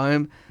to foul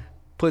him,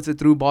 puts a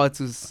through ball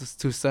to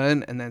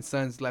Son, and then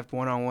Son's left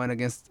one-on-one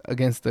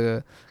against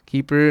the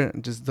keeper,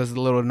 and just does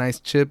a little nice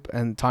chip,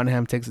 and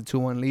Tottenham takes a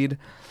 2-1 lead.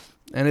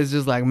 And it's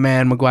just like,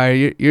 man,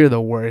 Maguire, you're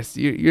the worst.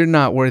 You're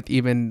not worth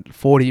even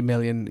 40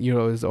 million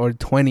euros or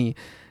 20.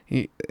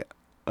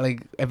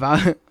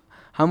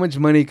 How much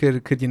money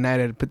could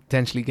United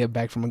potentially get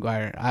back from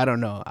Maguire? I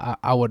don't know.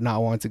 I would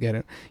not want to get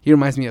him. He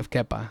reminds me of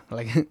Kepa.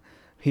 Like,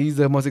 he's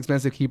the most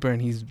expensive keeper,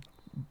 and he's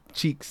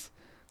cheeks.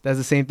 That's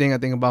the same thing I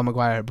think about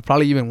Maguire, but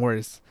probably even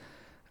worse.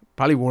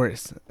 Probably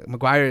worse.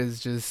 Maguire is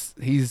just,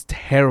 he's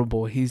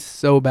terrible. He's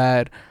so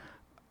bad.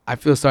 I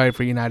feel sorry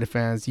for United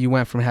fans. You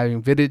went from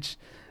having Vidic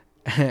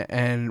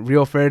and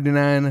Rio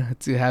Ferdinand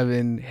to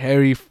having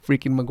Harry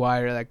freaking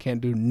Maguire that can't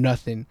do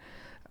nothing.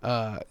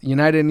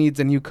 United needs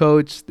a new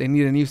coach. They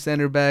need a new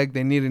center back.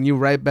 They need a new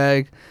right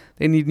back.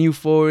 They need new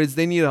forwards.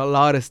 They need a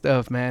lot of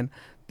stuff, man.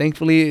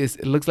 Thankfully,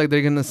 it looks like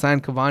they're gonna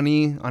sign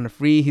Cavani on a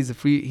free. He's a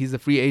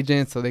free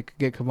agent, so they could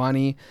get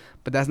Cavani,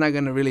 but that's not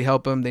gonna really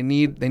help them. They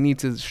need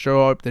to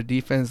shore up their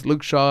defense.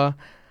 Luke Shaw,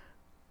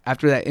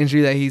 after that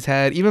injury that he's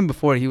had, even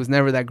before, he was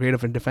never that great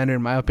of a defender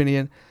in my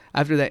opinion.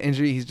 After that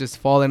injury, he's just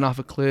fallen off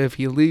a cliff.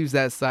 He leaves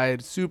that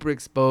side super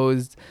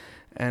exposed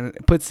and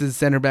puts his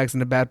center backs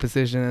in a bad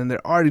position, and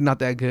they're already not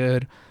that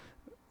good.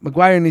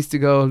 Maguire needs to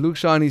go. Luke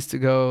Shaw needs to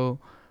go.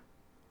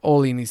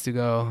 Ole needs to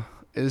go.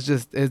 It's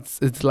just,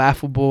 it's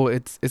laughable.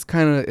 It's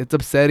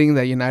upsetting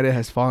that United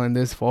has fallen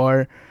this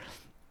far.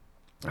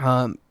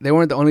 They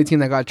weren't the only team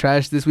that got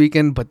trashed this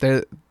weekend, but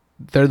they're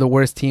the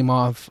worst team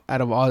off out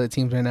of all the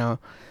teams right now,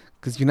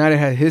 because United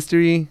had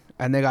history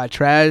and they got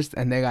trashed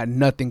and they got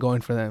nothing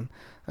going for them.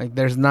 Like,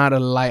 there's not a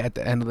light at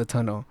the end of the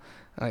tunnel.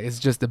 It's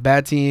just a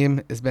bad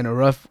team. It's been a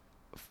rough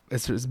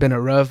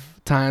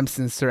time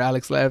since Sir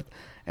Alex left,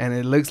 and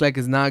it looks like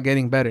it's not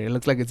getting better. It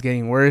looks like it's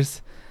getting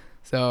worse.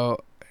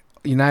 So,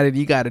 United,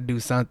 you got to do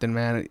something,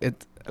 man.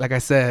 It, like I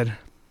said,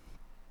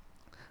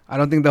 I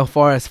don't think they'll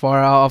fall as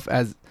far off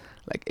as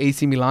like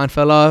AC Milan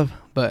fell off,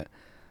 but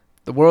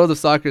the world of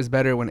soccer is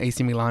better when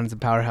AC Milan is a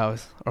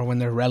powerhouse or when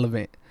they're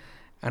relevant.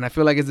 And I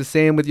feel like it's the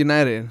same with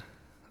United.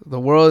 The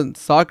world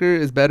soccer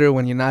is better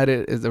when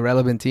United is a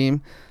relevant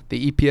team.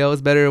 The EPL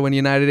is better when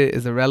United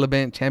is a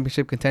relevant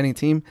championship contending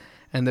team,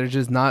 and they're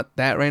just not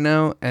that right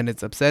now, and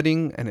it's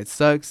upsetting and it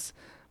sucks,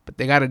 but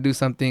they got to do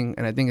something,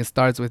 and I think it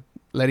starts with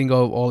letting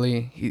go of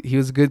Ole. He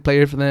was a good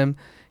player for them.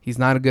 He's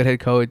not a good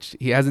head coach.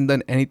 He hasn't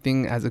done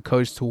anything as a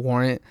coach to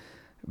warrant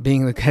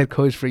being the head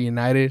coach for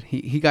United.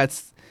 He got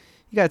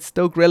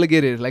Stoke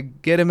relegated.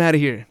 Like, get him out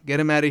of here. Get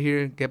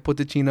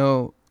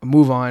Pochettino.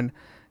 Move on.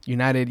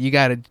 United, you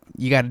gotta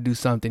do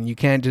something. You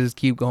can't just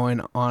keep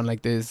going on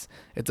like this.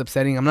 It's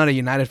upsetting. I'm not a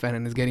United fan,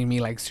 and it's getting me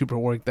like super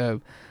worked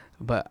up.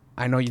 But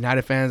I know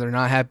United fans are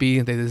not happy.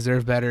 They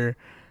deserve better.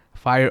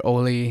 Fire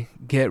Ole.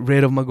 Get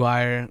rid of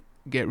Maguire.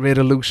 Get rid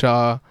of Luke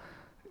Shaw.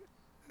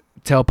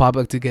 Tell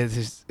Papa to get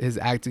his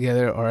act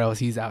together, or else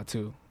he's out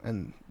too.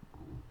 And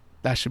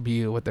that should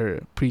be what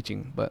they're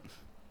preaching. But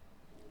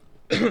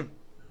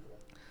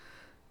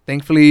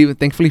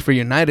thankfully for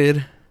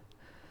United,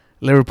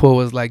 Liverpool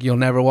was like, you'll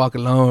never walk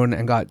alone,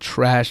 and got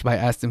trashed by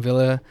Aston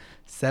Villa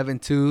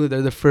 7-2.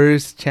 They're the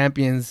first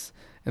champions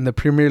in the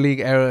Premier League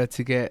era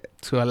to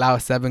allow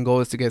 7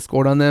 goals to get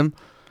scored on them.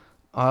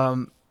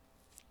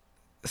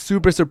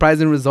 Super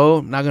surprising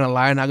result. Not gonna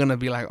lie, not gonna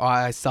be like, oh,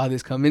 I saw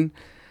this coming.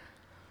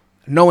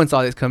 No one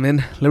saw this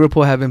coming.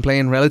 Liverpool have been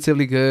playing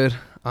relatively good.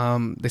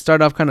 They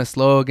started off kind of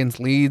slow against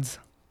Leeds.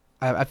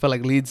 I felt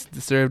like Leeds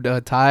deserved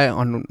a tie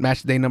on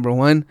match day number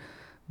 1,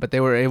 but they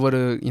were able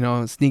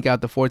to, sneak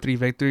out the 4-3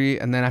 victory.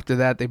 And then after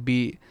that, they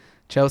beat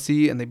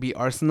Chelsea and they beat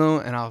Arsenal.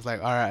 And I was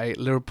like, all right,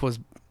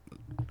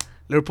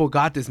 Liverpool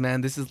got this,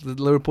 man. This is the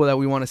Liverpool that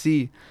we want to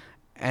see.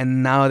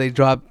 And now they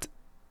dropped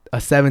a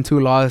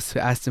 7-2 loss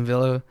to Aston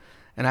Villa.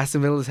 And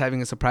Aston Villa is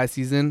having a surprise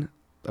season,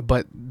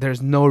 but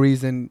there's no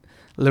reason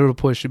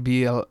Liverpool should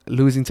be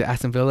losing to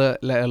Aston Villa,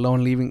 let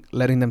alone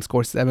letting them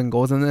score 7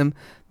 goals on them.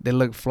 They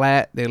looked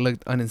flat. They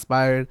looked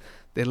uninspired.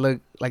 They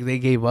looked like they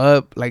gave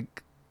up.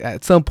 Like,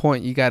 at some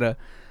point, you got to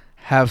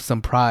have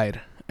some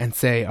pride and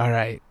say, all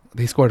right,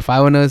 they scored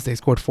 5 on us. They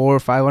scored 4 or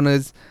 5 on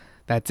us.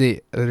 That's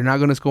it. They're not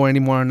going to score any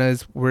more on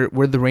us.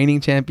 We're the reigning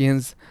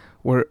champions.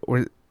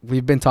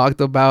 We've been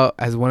talked about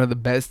as one of the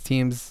best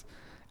teams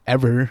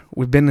ever.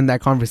 We've been in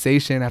that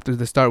conversation after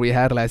the start we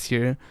had last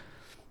year.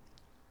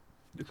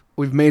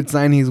 We've made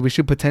signings. We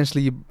should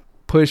potentially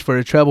push for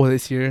a treble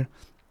this year.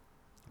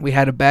 We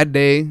had a bad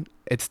day.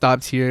 It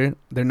stops here.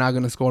 They're not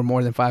going to score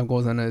more than 5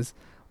 goals on us.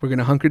 We're going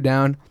to hunker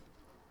down.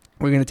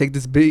 We're going to take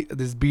this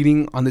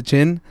beating on the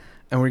chin,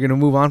 and we're going to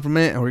move on from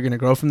it, and we're going to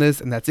grow from this,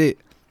 and that's it.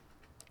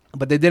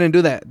 But they didn't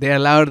do that. They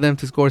allowed them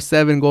to score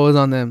 7 goals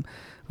on them,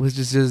 which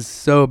is just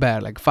so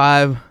bad. Like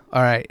 5,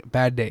 all right,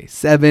 bad day.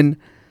 7,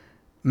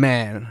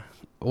 man,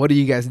 what are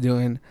you guys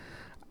doing?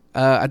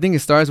 I think it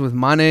starts with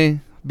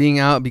Mane being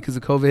out because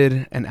of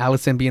COVID and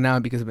Alisson being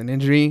out because of an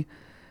injury.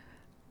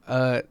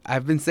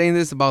 I've been saying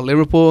this about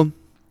Liverpool.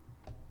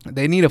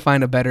 They need to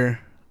find a better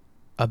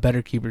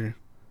keeper,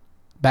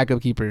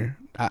 backup keeper.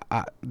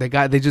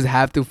 They just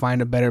have to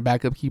find a better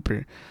backup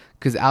keeper,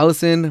 because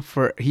Alisson,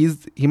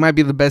 he might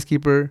be the best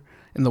keeper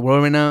in the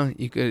world right now.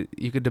 You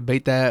could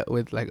debate that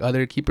with like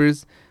other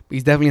keepers, but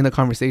he's definitely in the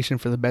conversation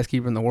for the best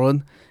keeper in the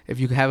world. If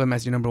you have him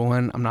as your number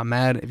 1, I'm not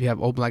mad. If you have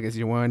Oblak as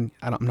your 1,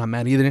 I'm not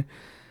mad either.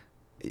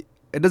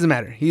 It doesn't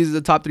matter. He's the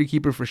top 3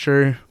 keeper for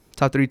sure.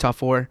 Top 3, top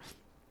 4.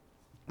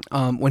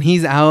 When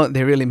he's out,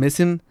 they really miss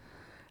him.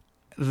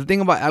 The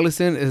thing about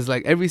Alisson is,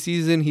 like, every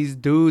season he's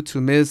due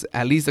to miss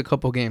at least a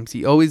couple games.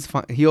 He always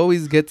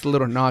gets a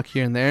little knock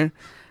here and there.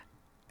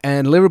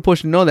 And Liverpool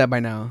should know that by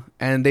now.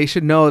 And they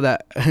should know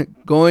that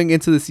going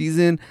into the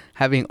season,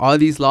 having all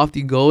these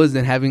lofty goals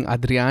and having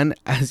Adrian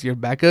as your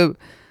backup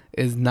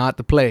is not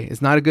the play.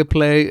 It's not a good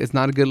play. It's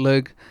not a good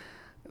look.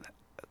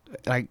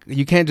 Like,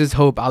 you can't just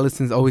hope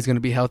Alisson's always going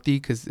to be healthy,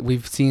 because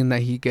we've seen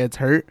that he gets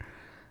hurt.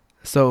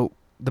 So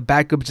the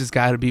backup just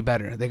got to be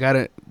better. They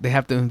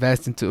have to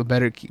invest into a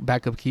better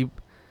backup keep.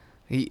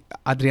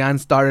 Adrian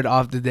started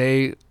off the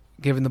day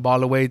giving the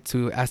ball away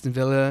to Aston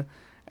Villa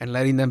and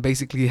letting them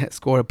basically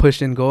score a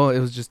push-in goal. It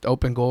was just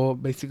open goal,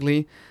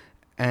 basically.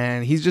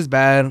 And he's just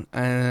bad.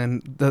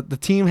 And the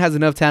team has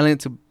enough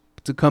talent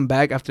to come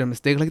back after a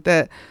mistake like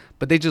that,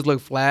 but they just look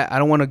flat. I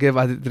don't want to give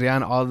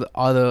Adrian all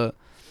the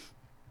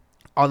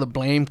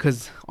blame,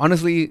 because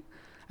honestly,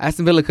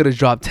 Aston Villa could have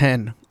dropped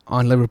 10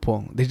 on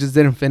Liverpool. They just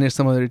didn't finish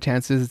some of their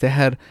chances. They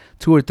had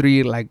 2 or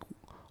 3 like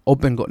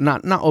open goal,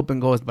 not open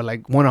goals, but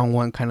like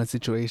one-on-one kind of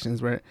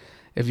situations where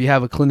if you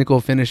have a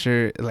clinical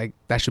finisher, like,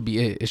 that should be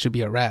it. It should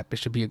be a wrap. It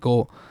should be a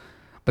goal.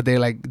 But they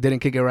like didn't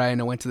kick it right, and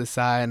it went to the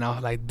side, and I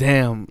was like,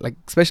 damn. Like,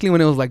 especially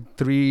when it was like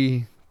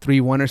 3-1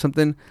 or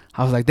something,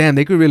 I was like, damn,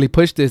 they could really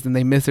push this, and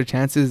they missed their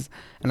chances.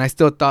 And I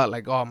still thought,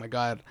 like, oh my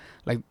God,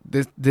 like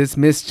this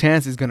missed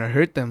chance is gonna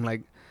hurt them.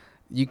 Like,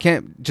 you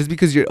can't, just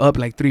because you're up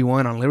like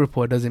 3-1 on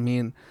Liverpool doesn't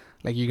mean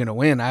like you're gonna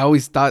win. I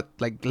always thought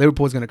like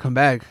Liverpool's gonna come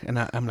back, and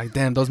I'm like,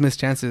 damn, those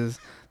missed chances.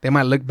 They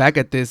might look back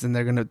at this and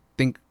they're gonna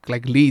think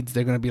like Leeds.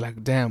 They're gonna be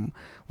like, damn,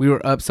 we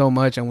were up so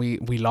much and we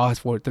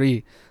lost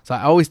 4-3. So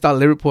I always thought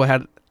Liverpool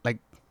had like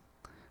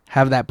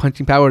have that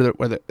punching power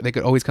where they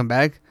could always come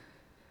back.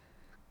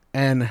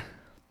 And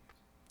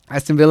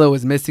Aston Villa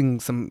was missing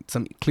some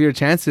clear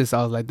chances. So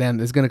I was like, damn,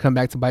 it's gonna come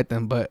back to bite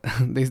them. But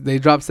they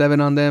dropped 7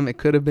 on them. It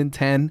could have been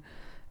 10,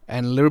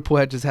 and Liverpool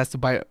has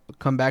to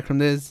come back from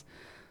this.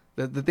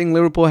 The thing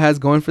Liverpool has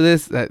going for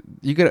this, that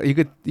you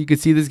could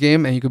see this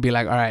game and you could be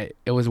like, all right,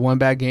 it was one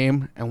bad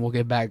game and we'll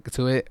get back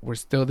to it. We're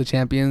still the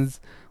champions.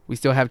 We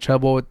still have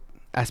trouble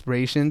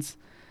aspirations,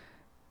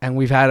 and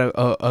we've had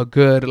a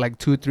good like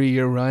 2-3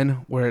 year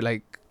run where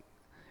like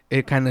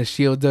it kind of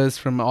shields us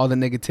from all the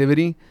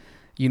negativity.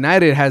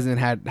 United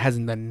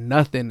hasn't done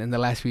nothing in the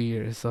last few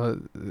years,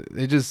 so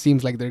it just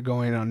seems like they're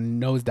going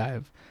on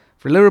nosedive.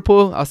 For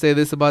Liverpool, I'll say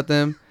this about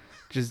them: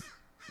 just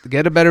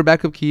get a better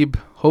backup keep.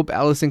 Hope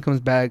Alisson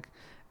comes back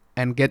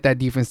and get that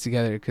defense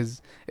together,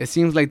 because it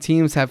seems like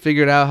teams have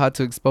figured out how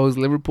to expose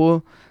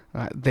Liverpool,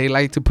 They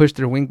like to push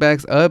their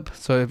wingbacks up.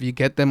 So if you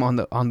get them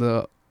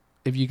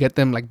if you get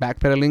them like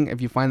backpedaling,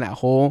 if you find that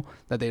hole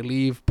that they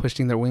leave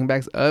pushing their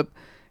wingbacks up,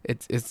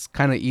 it's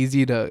kind of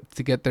easy to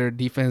get their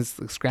defense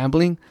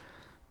scrambling.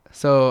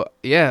 So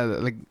yeah,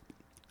 like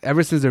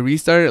ever since the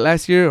restart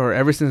last year, or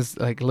ever since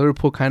like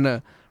Liverpool kind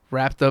of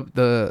wrapped up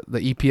the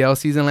EPL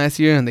season last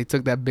year and they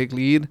took that big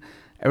lead,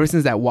 ever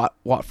since that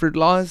Watford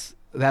loss,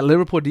 that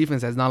Liverpool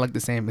defense has not looked the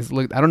same.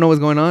 I don't know what's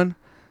going on.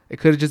 It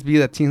could just be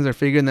that teams are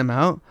figuring them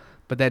out,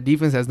 but that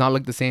defense has not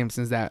looked the same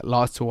since that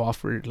loss to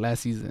Watford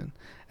last season.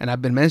 And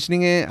I've been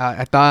mentioning it.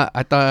 I thought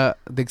the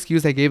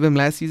excuse I gave them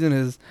last season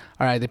is,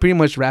 all right, they pretty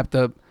much wrapped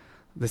up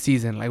the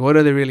season. Like, what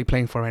are they really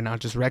playing for right now?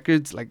 Just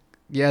records? Like,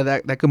 yeah,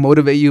 that could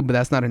motivate you, but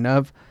that's not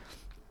enough.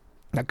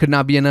 That could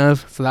not be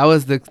enough. So that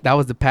was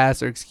the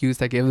pass or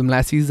excuse I gave them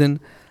last season.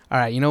 All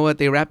right, you know what?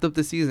 They wrapped up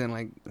the season.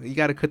 Like, you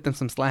got to cut them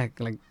some slack.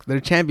 Like, they're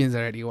champions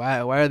already.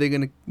 Why are they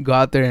gonna go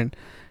out there and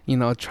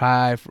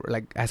try for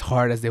like as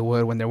hard as they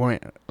would when they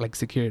weren't like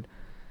secured?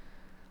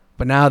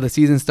 But now the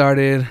season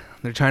started.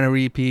 They're trying to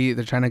repeat.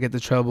 They're trying to get the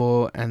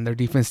trouble, and their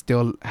defense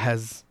still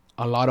has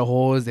a lot of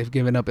holes. They've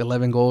given up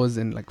 11 goals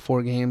in like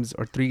 4 games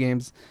or 3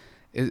 games.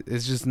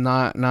 It's just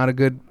not a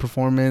good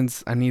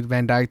performance. I need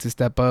Van Dijk to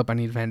step up. I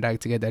need Van Dijk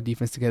to get that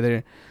defense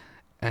together,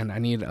 and I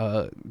need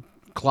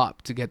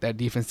Klopp to get that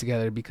defense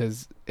together,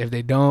 because if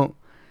they don't,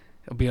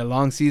 it'll be a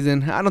long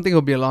season. I don't think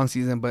it'll be a long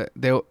season, but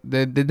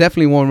they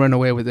definitely won't run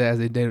away with it as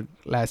they did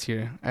last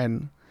year,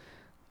 and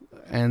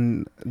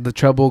the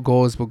treble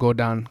goals will go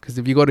down, because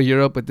if you go to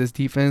Europe with this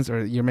defense,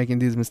 or you're making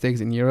these mistakes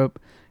in Europe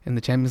in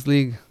the Champions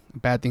League,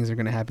 bad things are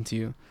going to happen to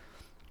you.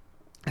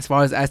 As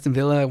far as Aston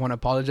Villa, I want to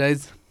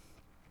apologize.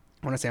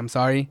 I want to say I'm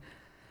sorry.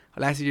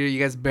 Last year, you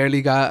guys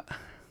barely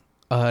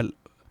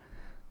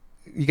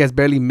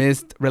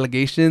missed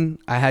relegation.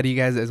 I had you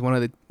guys as one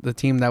of the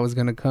team that was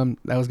gonna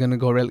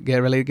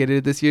get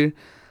relegated this year.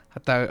 I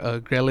thought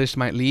Grealish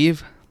might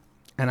leave,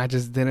 and I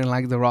just didn't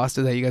like the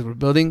roster that you guys were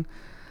building.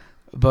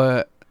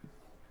 But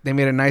they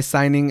made a nice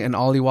signing in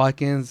Ollie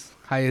Watkins,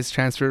 highest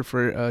transfer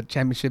for a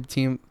championship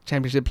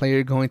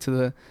player going to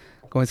the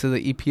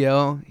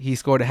EPL. He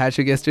scored a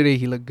hat-trick yesterday.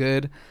 He looked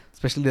good,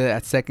 especially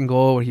that second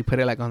goal where he put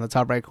it like on the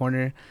top right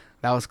corner.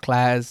 That was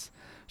class.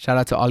 Shout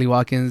out to Ollie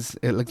Watkins.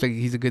 It looks like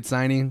he's a good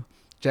signing.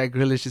 Jack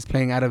Grealish is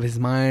playing out of his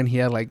mind. He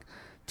had like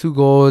 2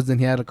 goals and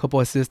he had a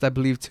couple assists, I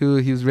believe, too.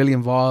 He was really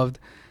involved.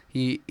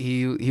 He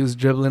was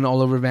dribbling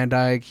all over Van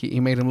Dijk. He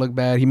made him look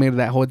bad. He made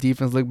that whole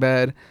defense look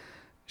bad.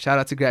 Shout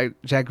out to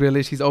Jack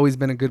Grealish. He's always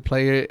been a good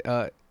player.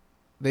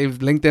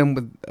 They've linked him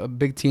with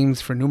big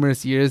teams for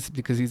numerous years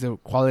because he's a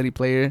quality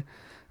player.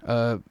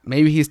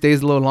 Maybe he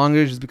stays a little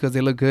longer just because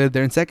they look good.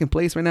 They're in second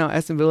place right now.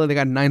 Aston Villa, they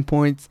got 9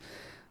 points.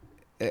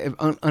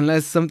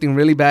 Unless something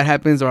really bad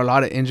happens or a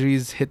lot of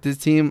injuries hit this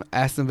team,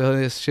 Aston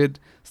Villa should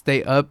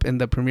stay up in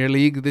the Premier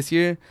League this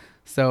year.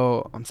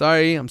 So I'm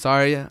sorry.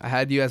 I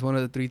had you as one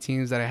of the 3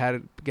 teams that I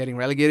had getting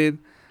relegated.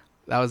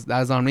 That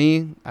was on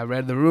me. I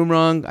read the room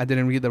wrong. I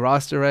didn't read the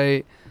roster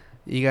right.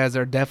 You guys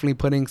are definitely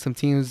putting some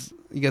teams.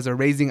 You guys are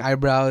raising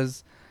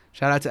eyebrows.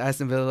 Shout out to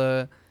Aston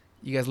Villa.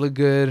 You guys look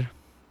good.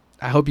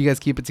 I hope you guys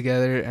keep it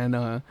together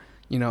and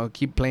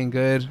keep playing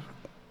good.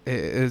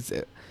 It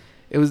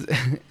was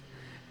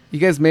you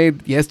guys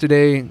made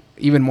yesterday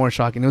even more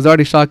shocking. It was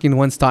already shocking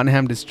once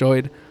Tottenham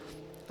destroyed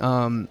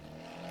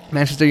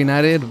Manchester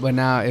United, but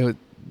now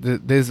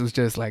this was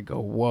just like, oh,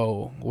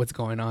 whoa, what's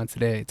going on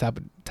today? Type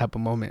of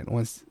moment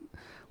once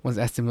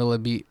Aston Villa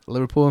beat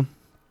Liverpool.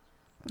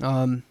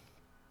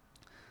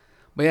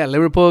 But yeah,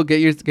 Liverpool, get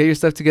your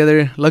stuff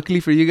together. Luckily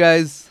for you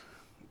guys,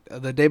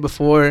 the day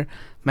before,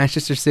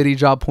 Manchester City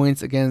dropped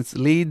points against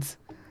Leeds.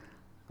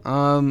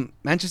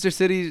 Manchester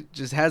City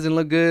just hasn't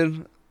looked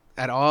good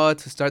at all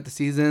to start the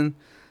season.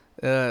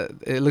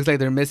 It looks like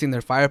they're missing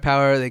their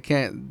firepower.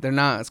 They're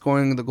not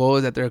scoring the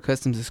goals that they're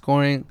accustomed to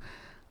scoring.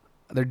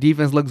 Their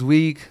defense looks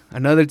weak.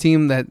 Another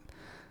team that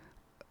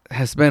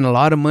has spent a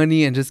lot of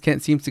money and just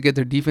can't seem to get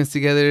their defense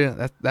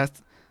together. This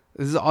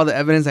is all the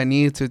evidence I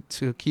need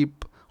to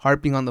keep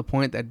harping on the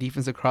point that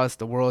defense across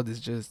the world is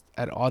just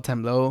at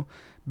all-time low.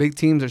 Big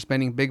teams are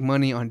spending big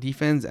money on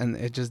defense, and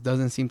it just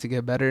doesn't seem to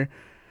get better.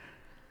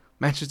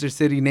 Manchester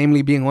City,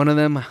 namely being one of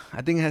them,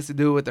 I think it has to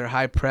do with their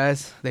high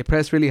press. They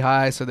press really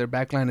high, so their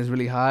backline is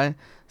really high.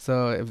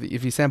 So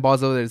if you send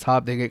balls over the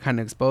top, they get kind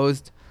of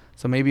exposed.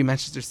 So maybe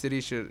Manchester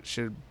City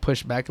should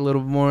push back a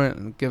little bit more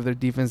and give their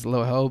defense a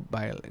little help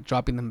by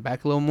dropping them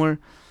back a little more.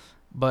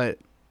 But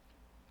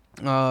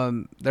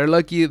they're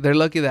lucky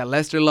that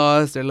Leicester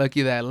lost. They're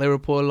lucky that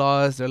Liverpool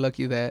lost. They're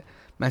lucky that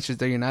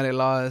Manchester United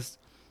lost.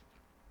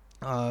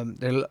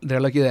 They're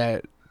lucky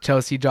that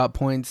Chelsea dropped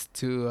points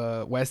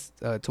to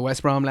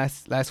West Brom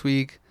last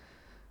week,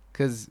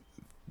 because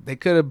they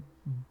could have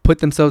put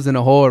themselves in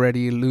a hole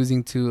already,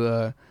 losing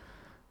to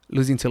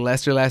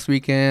Leicester last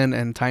weekend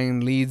and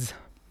tying Leeds.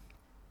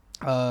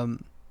 I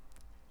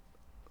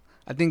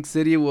think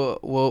City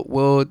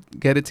will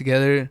get it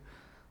together.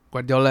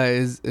 Guardiola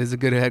is a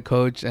good head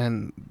coach,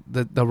 and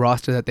the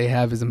roster that they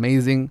have is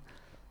amazing.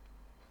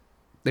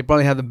 They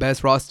probably have the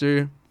best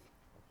roster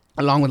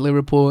along with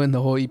Liverpool in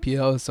the whole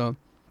EPL. So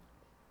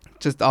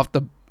just off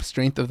the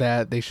strength of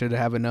that, they should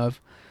have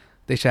enough.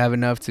 They should have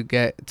enough to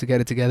get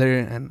it together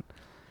and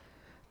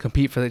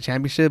compete for the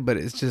championship. But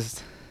it's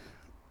just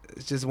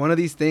one of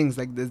these things.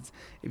 Like this,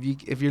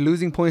 if you're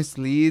losing points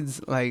to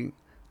Leeds, like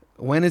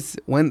when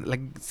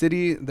like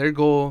City, their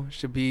goal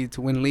should be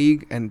to win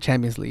league and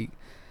Champions League,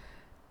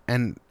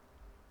 and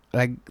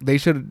like they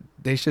should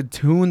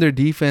tune their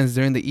defense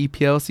during the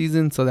EPL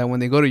season so that when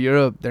they go to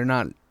Europe, they're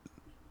not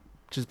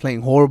just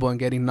playing horrible and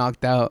getting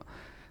knocked out.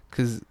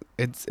 Because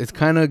it's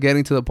kind of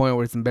getting to the point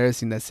where it's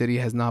embarrassing that City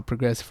has not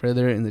progressed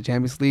further in the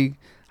Champions League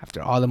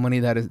after all the money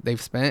that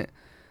they've spent.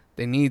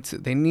 They need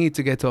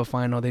to get to a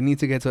final. They need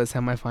to get to a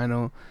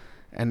semifinal,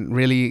 and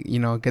really,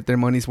 get their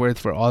money's worth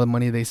for all the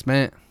money they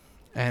spent.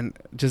 And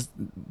just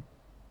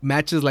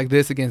matches like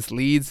this against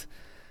Leeds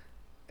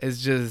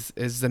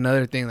is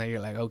another thing that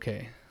you're like,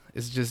 okay,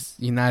 it's just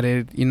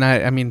United.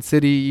 I mean,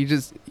 City. You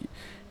just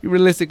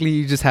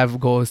have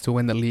goals to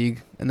win the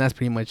league, and that's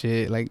pretty much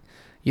it. Like,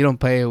 you don't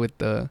play with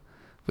the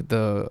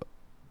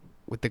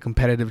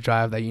competitive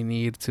drive that you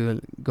need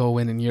to go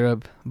win in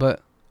Europe.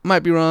 But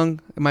might be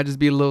wrong. It might just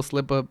be a little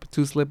slip up,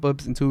 2 slip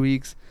ups in 2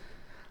 weeks.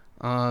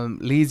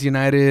 Leeds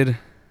United,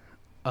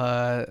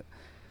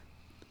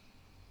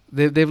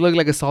 they've looked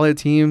like a solid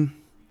team.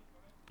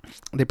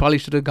 They probably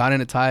should have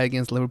gotten a tie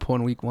against Liverpool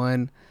in week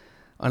 1.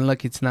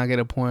 Unlucky to not get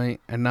a point,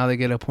 and now they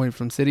get a point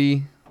from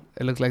City.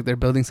 It looks like they're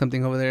building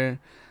something over there.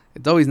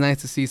 It's always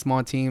nice to see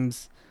small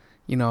teams,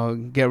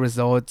 get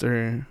results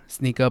or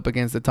sneak up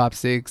against the top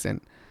 6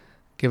 and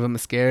give them a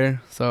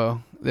scare.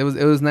 So it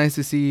was nice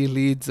to see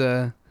Leeds.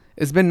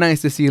 It's been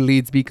nice to see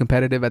Leeds be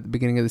competitive at the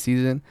beginning of the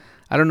season.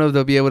 I don't know if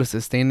they'll be able to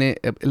sustain it.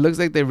 It looks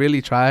like they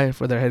really try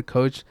for their head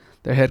coach.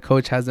 Their head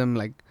coach has them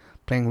like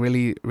playing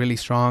really, really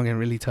strong and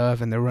really tough,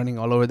 and they're running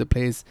all over the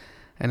place.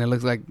 And it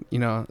looks like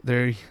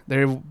they're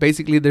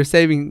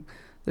saving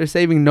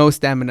no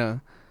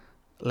stamina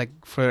like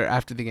for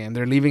after the game.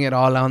 They're leaving it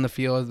all out on the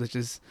field, which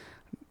is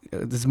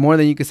this is more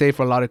than you could say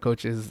for a lot of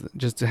coaches,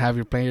 just to have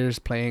your players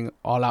playing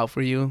all out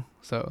for you.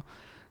 So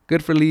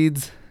good for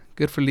Leeds.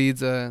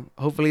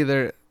 Hopefully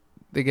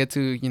they get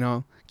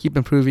to keep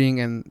improving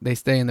and they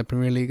stay in the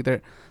Premier League.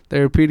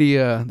 They're a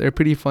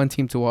pretty fun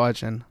team to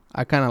watch, and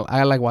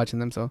I like watching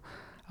them. So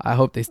I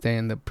hope they stay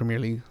in the Premier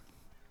League.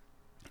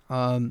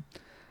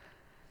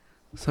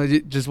 So I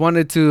just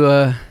wanted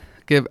to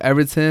give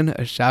Everton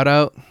a shout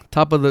out.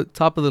 Top of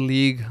the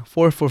league,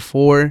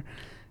 4-4.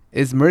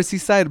 Is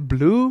Merseyside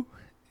blue?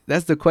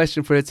 That's the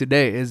question for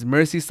today. Is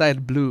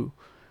Merseyside blue?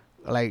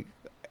 Like,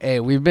 hey,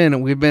 we've been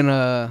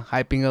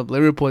hyping up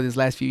Liverpool these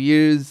last few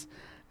years,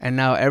 and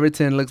now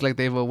Everton looks like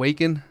they've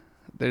awakened.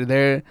 They're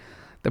there.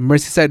 The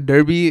Merseyside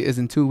Derby is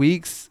in 2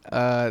 weeks.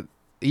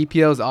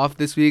 EPL is off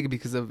this week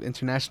because of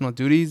international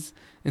duties.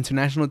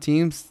 International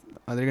teams,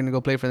 they're gonna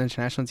go play for the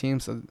international team.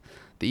 So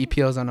the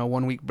EPL is on a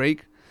 1 week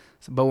break.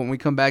 But when we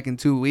come back in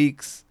 2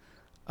 weeks,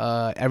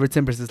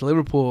 Everton versus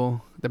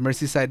Liverpool, the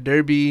Merseyside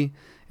Derby.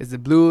 Is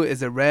it blue?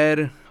 Is it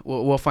red?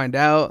 We'll find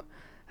out.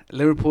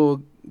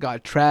 Liverpool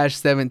got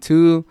trashed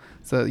 7-2,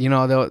 so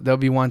they'll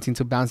be wanting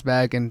to bounce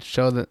back and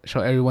show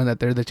everyone that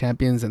they're the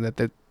champions and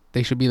that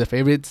they should be the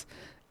favorites.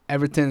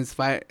 Everton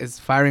is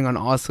firing on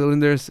all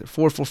cylinders.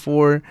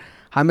 4-4.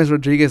 James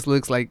Rodriguez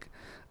looks like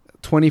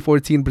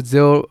 2014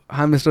 Brazil.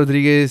 James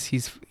Rodriguez,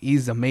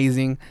 he's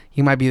amazing.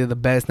 He might be the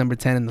best number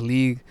 10 in the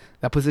league.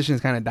 That position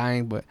is kind of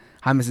dying, but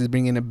James is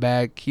bringing it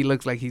back. He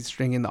looks like he's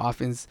stringing the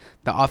offense.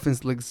 The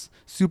offense looks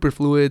super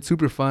fluid,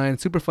 super fun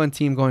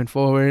team going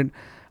forward.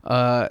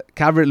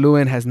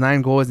 Calvert-Lewin has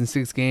 9 goals in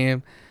 6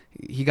 games.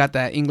 He got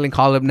that England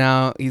call-up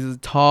now. He's a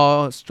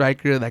tall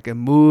striker that can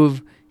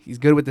move. He's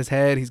good with his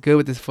head. He's good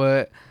with his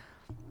foot.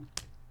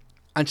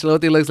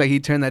 Ancelotti looks like he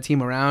turned that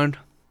team around.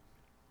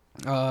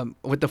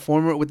 With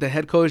the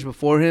head coach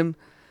before him,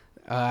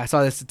 I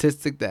saw the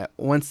statistic that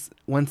once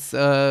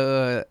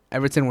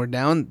Everton were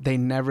down, they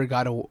never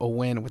got a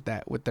win with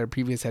their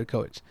previous head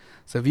coach.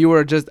 So if you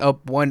were just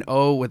up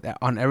 1-0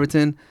 on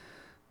Everton,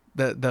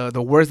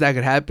 the worst that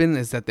could happen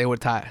is that they would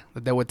tie.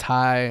 That they would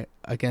tie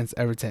against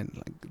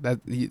Everton. Like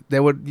that,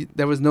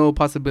 there was no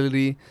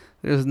possibility.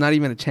 There was not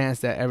even a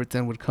chance that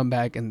Everton would come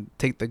back and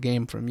take the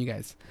game from you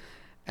guys.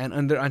 And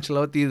under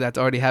Ancelotti, that's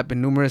already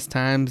happened numerous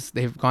times.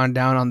 They've gone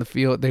down on the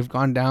field. They've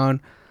gone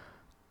down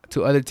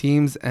to other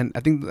teams. And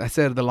I think I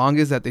said the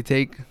longest that they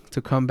take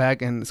to come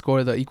back and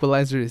score the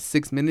equalizer is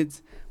 6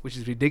 minutes, which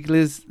is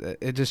ridiculous.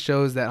 It just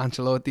shows that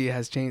Ancelotti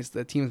has changed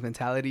the team's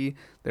mentality.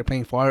 They're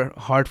playing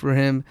hard for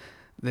him.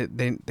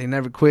 They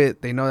never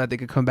quit. They know that they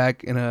could come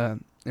back in a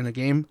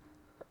game.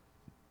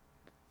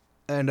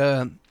 And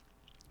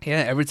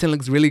Everton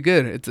looks really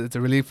good. It's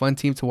a really fun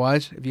team to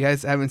watch. If you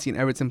guys haven't seen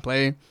Everton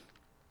play,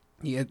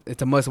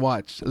 it's a must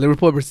watch.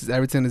 Liverpool versus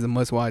Everton is a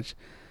must watch.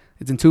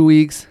 It's in 2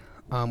 weeks.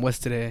 What's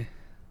today?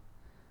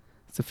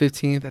 It's the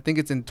 15th. I think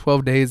it's in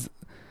 12 days.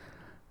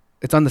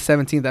 It's on the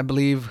 17th, I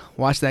believe.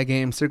 Watch that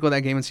game. Circle that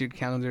game into your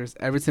calendars.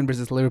 Everton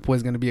versus Liverpool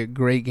is going to be a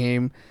great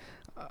game.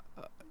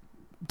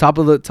 Top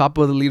of the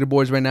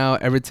leaderboards right now.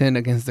 Everton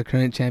against the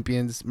current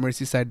champions.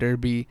 Merseyside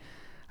Derby.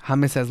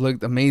 James has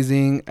looked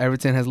amazing.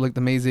 Everton has looked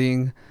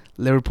amazing.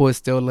 Liverpool is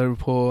still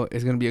Liverpool.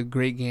 It's gonna be a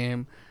great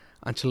game.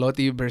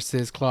 Ancelotti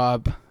versus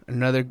Klopp.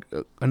 Another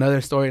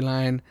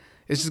storyline.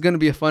 It's just gonna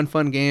be a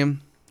fun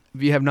game.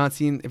 If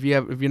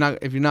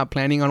you're not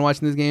planning on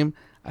watching this game,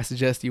 I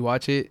suggest you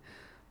watch it.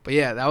 But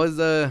yeah, that was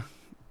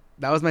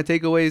my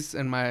takeaways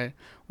and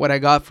what I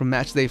got from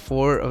matchday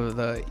 4 of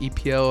the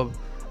EPL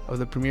of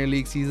the Premier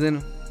League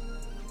season.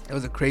 It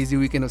was a crazy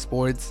weekend of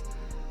sports.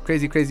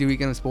 Crazy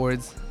weekend of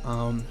sports.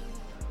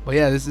 But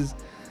yeah, this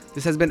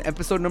has been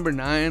episode number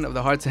 9 of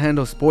the Hard to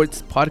Handle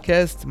Sports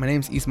podcast. My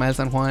name's Ismael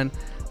San Juan.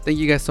 Thank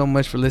you guys so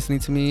much for listening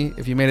to me.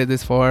 If you made it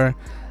this far,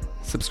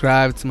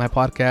 subscribe to my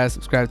podcast,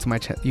 subscribe to my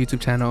YouTube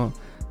channel.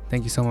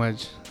 Thank you so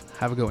much.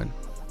 Have a good one.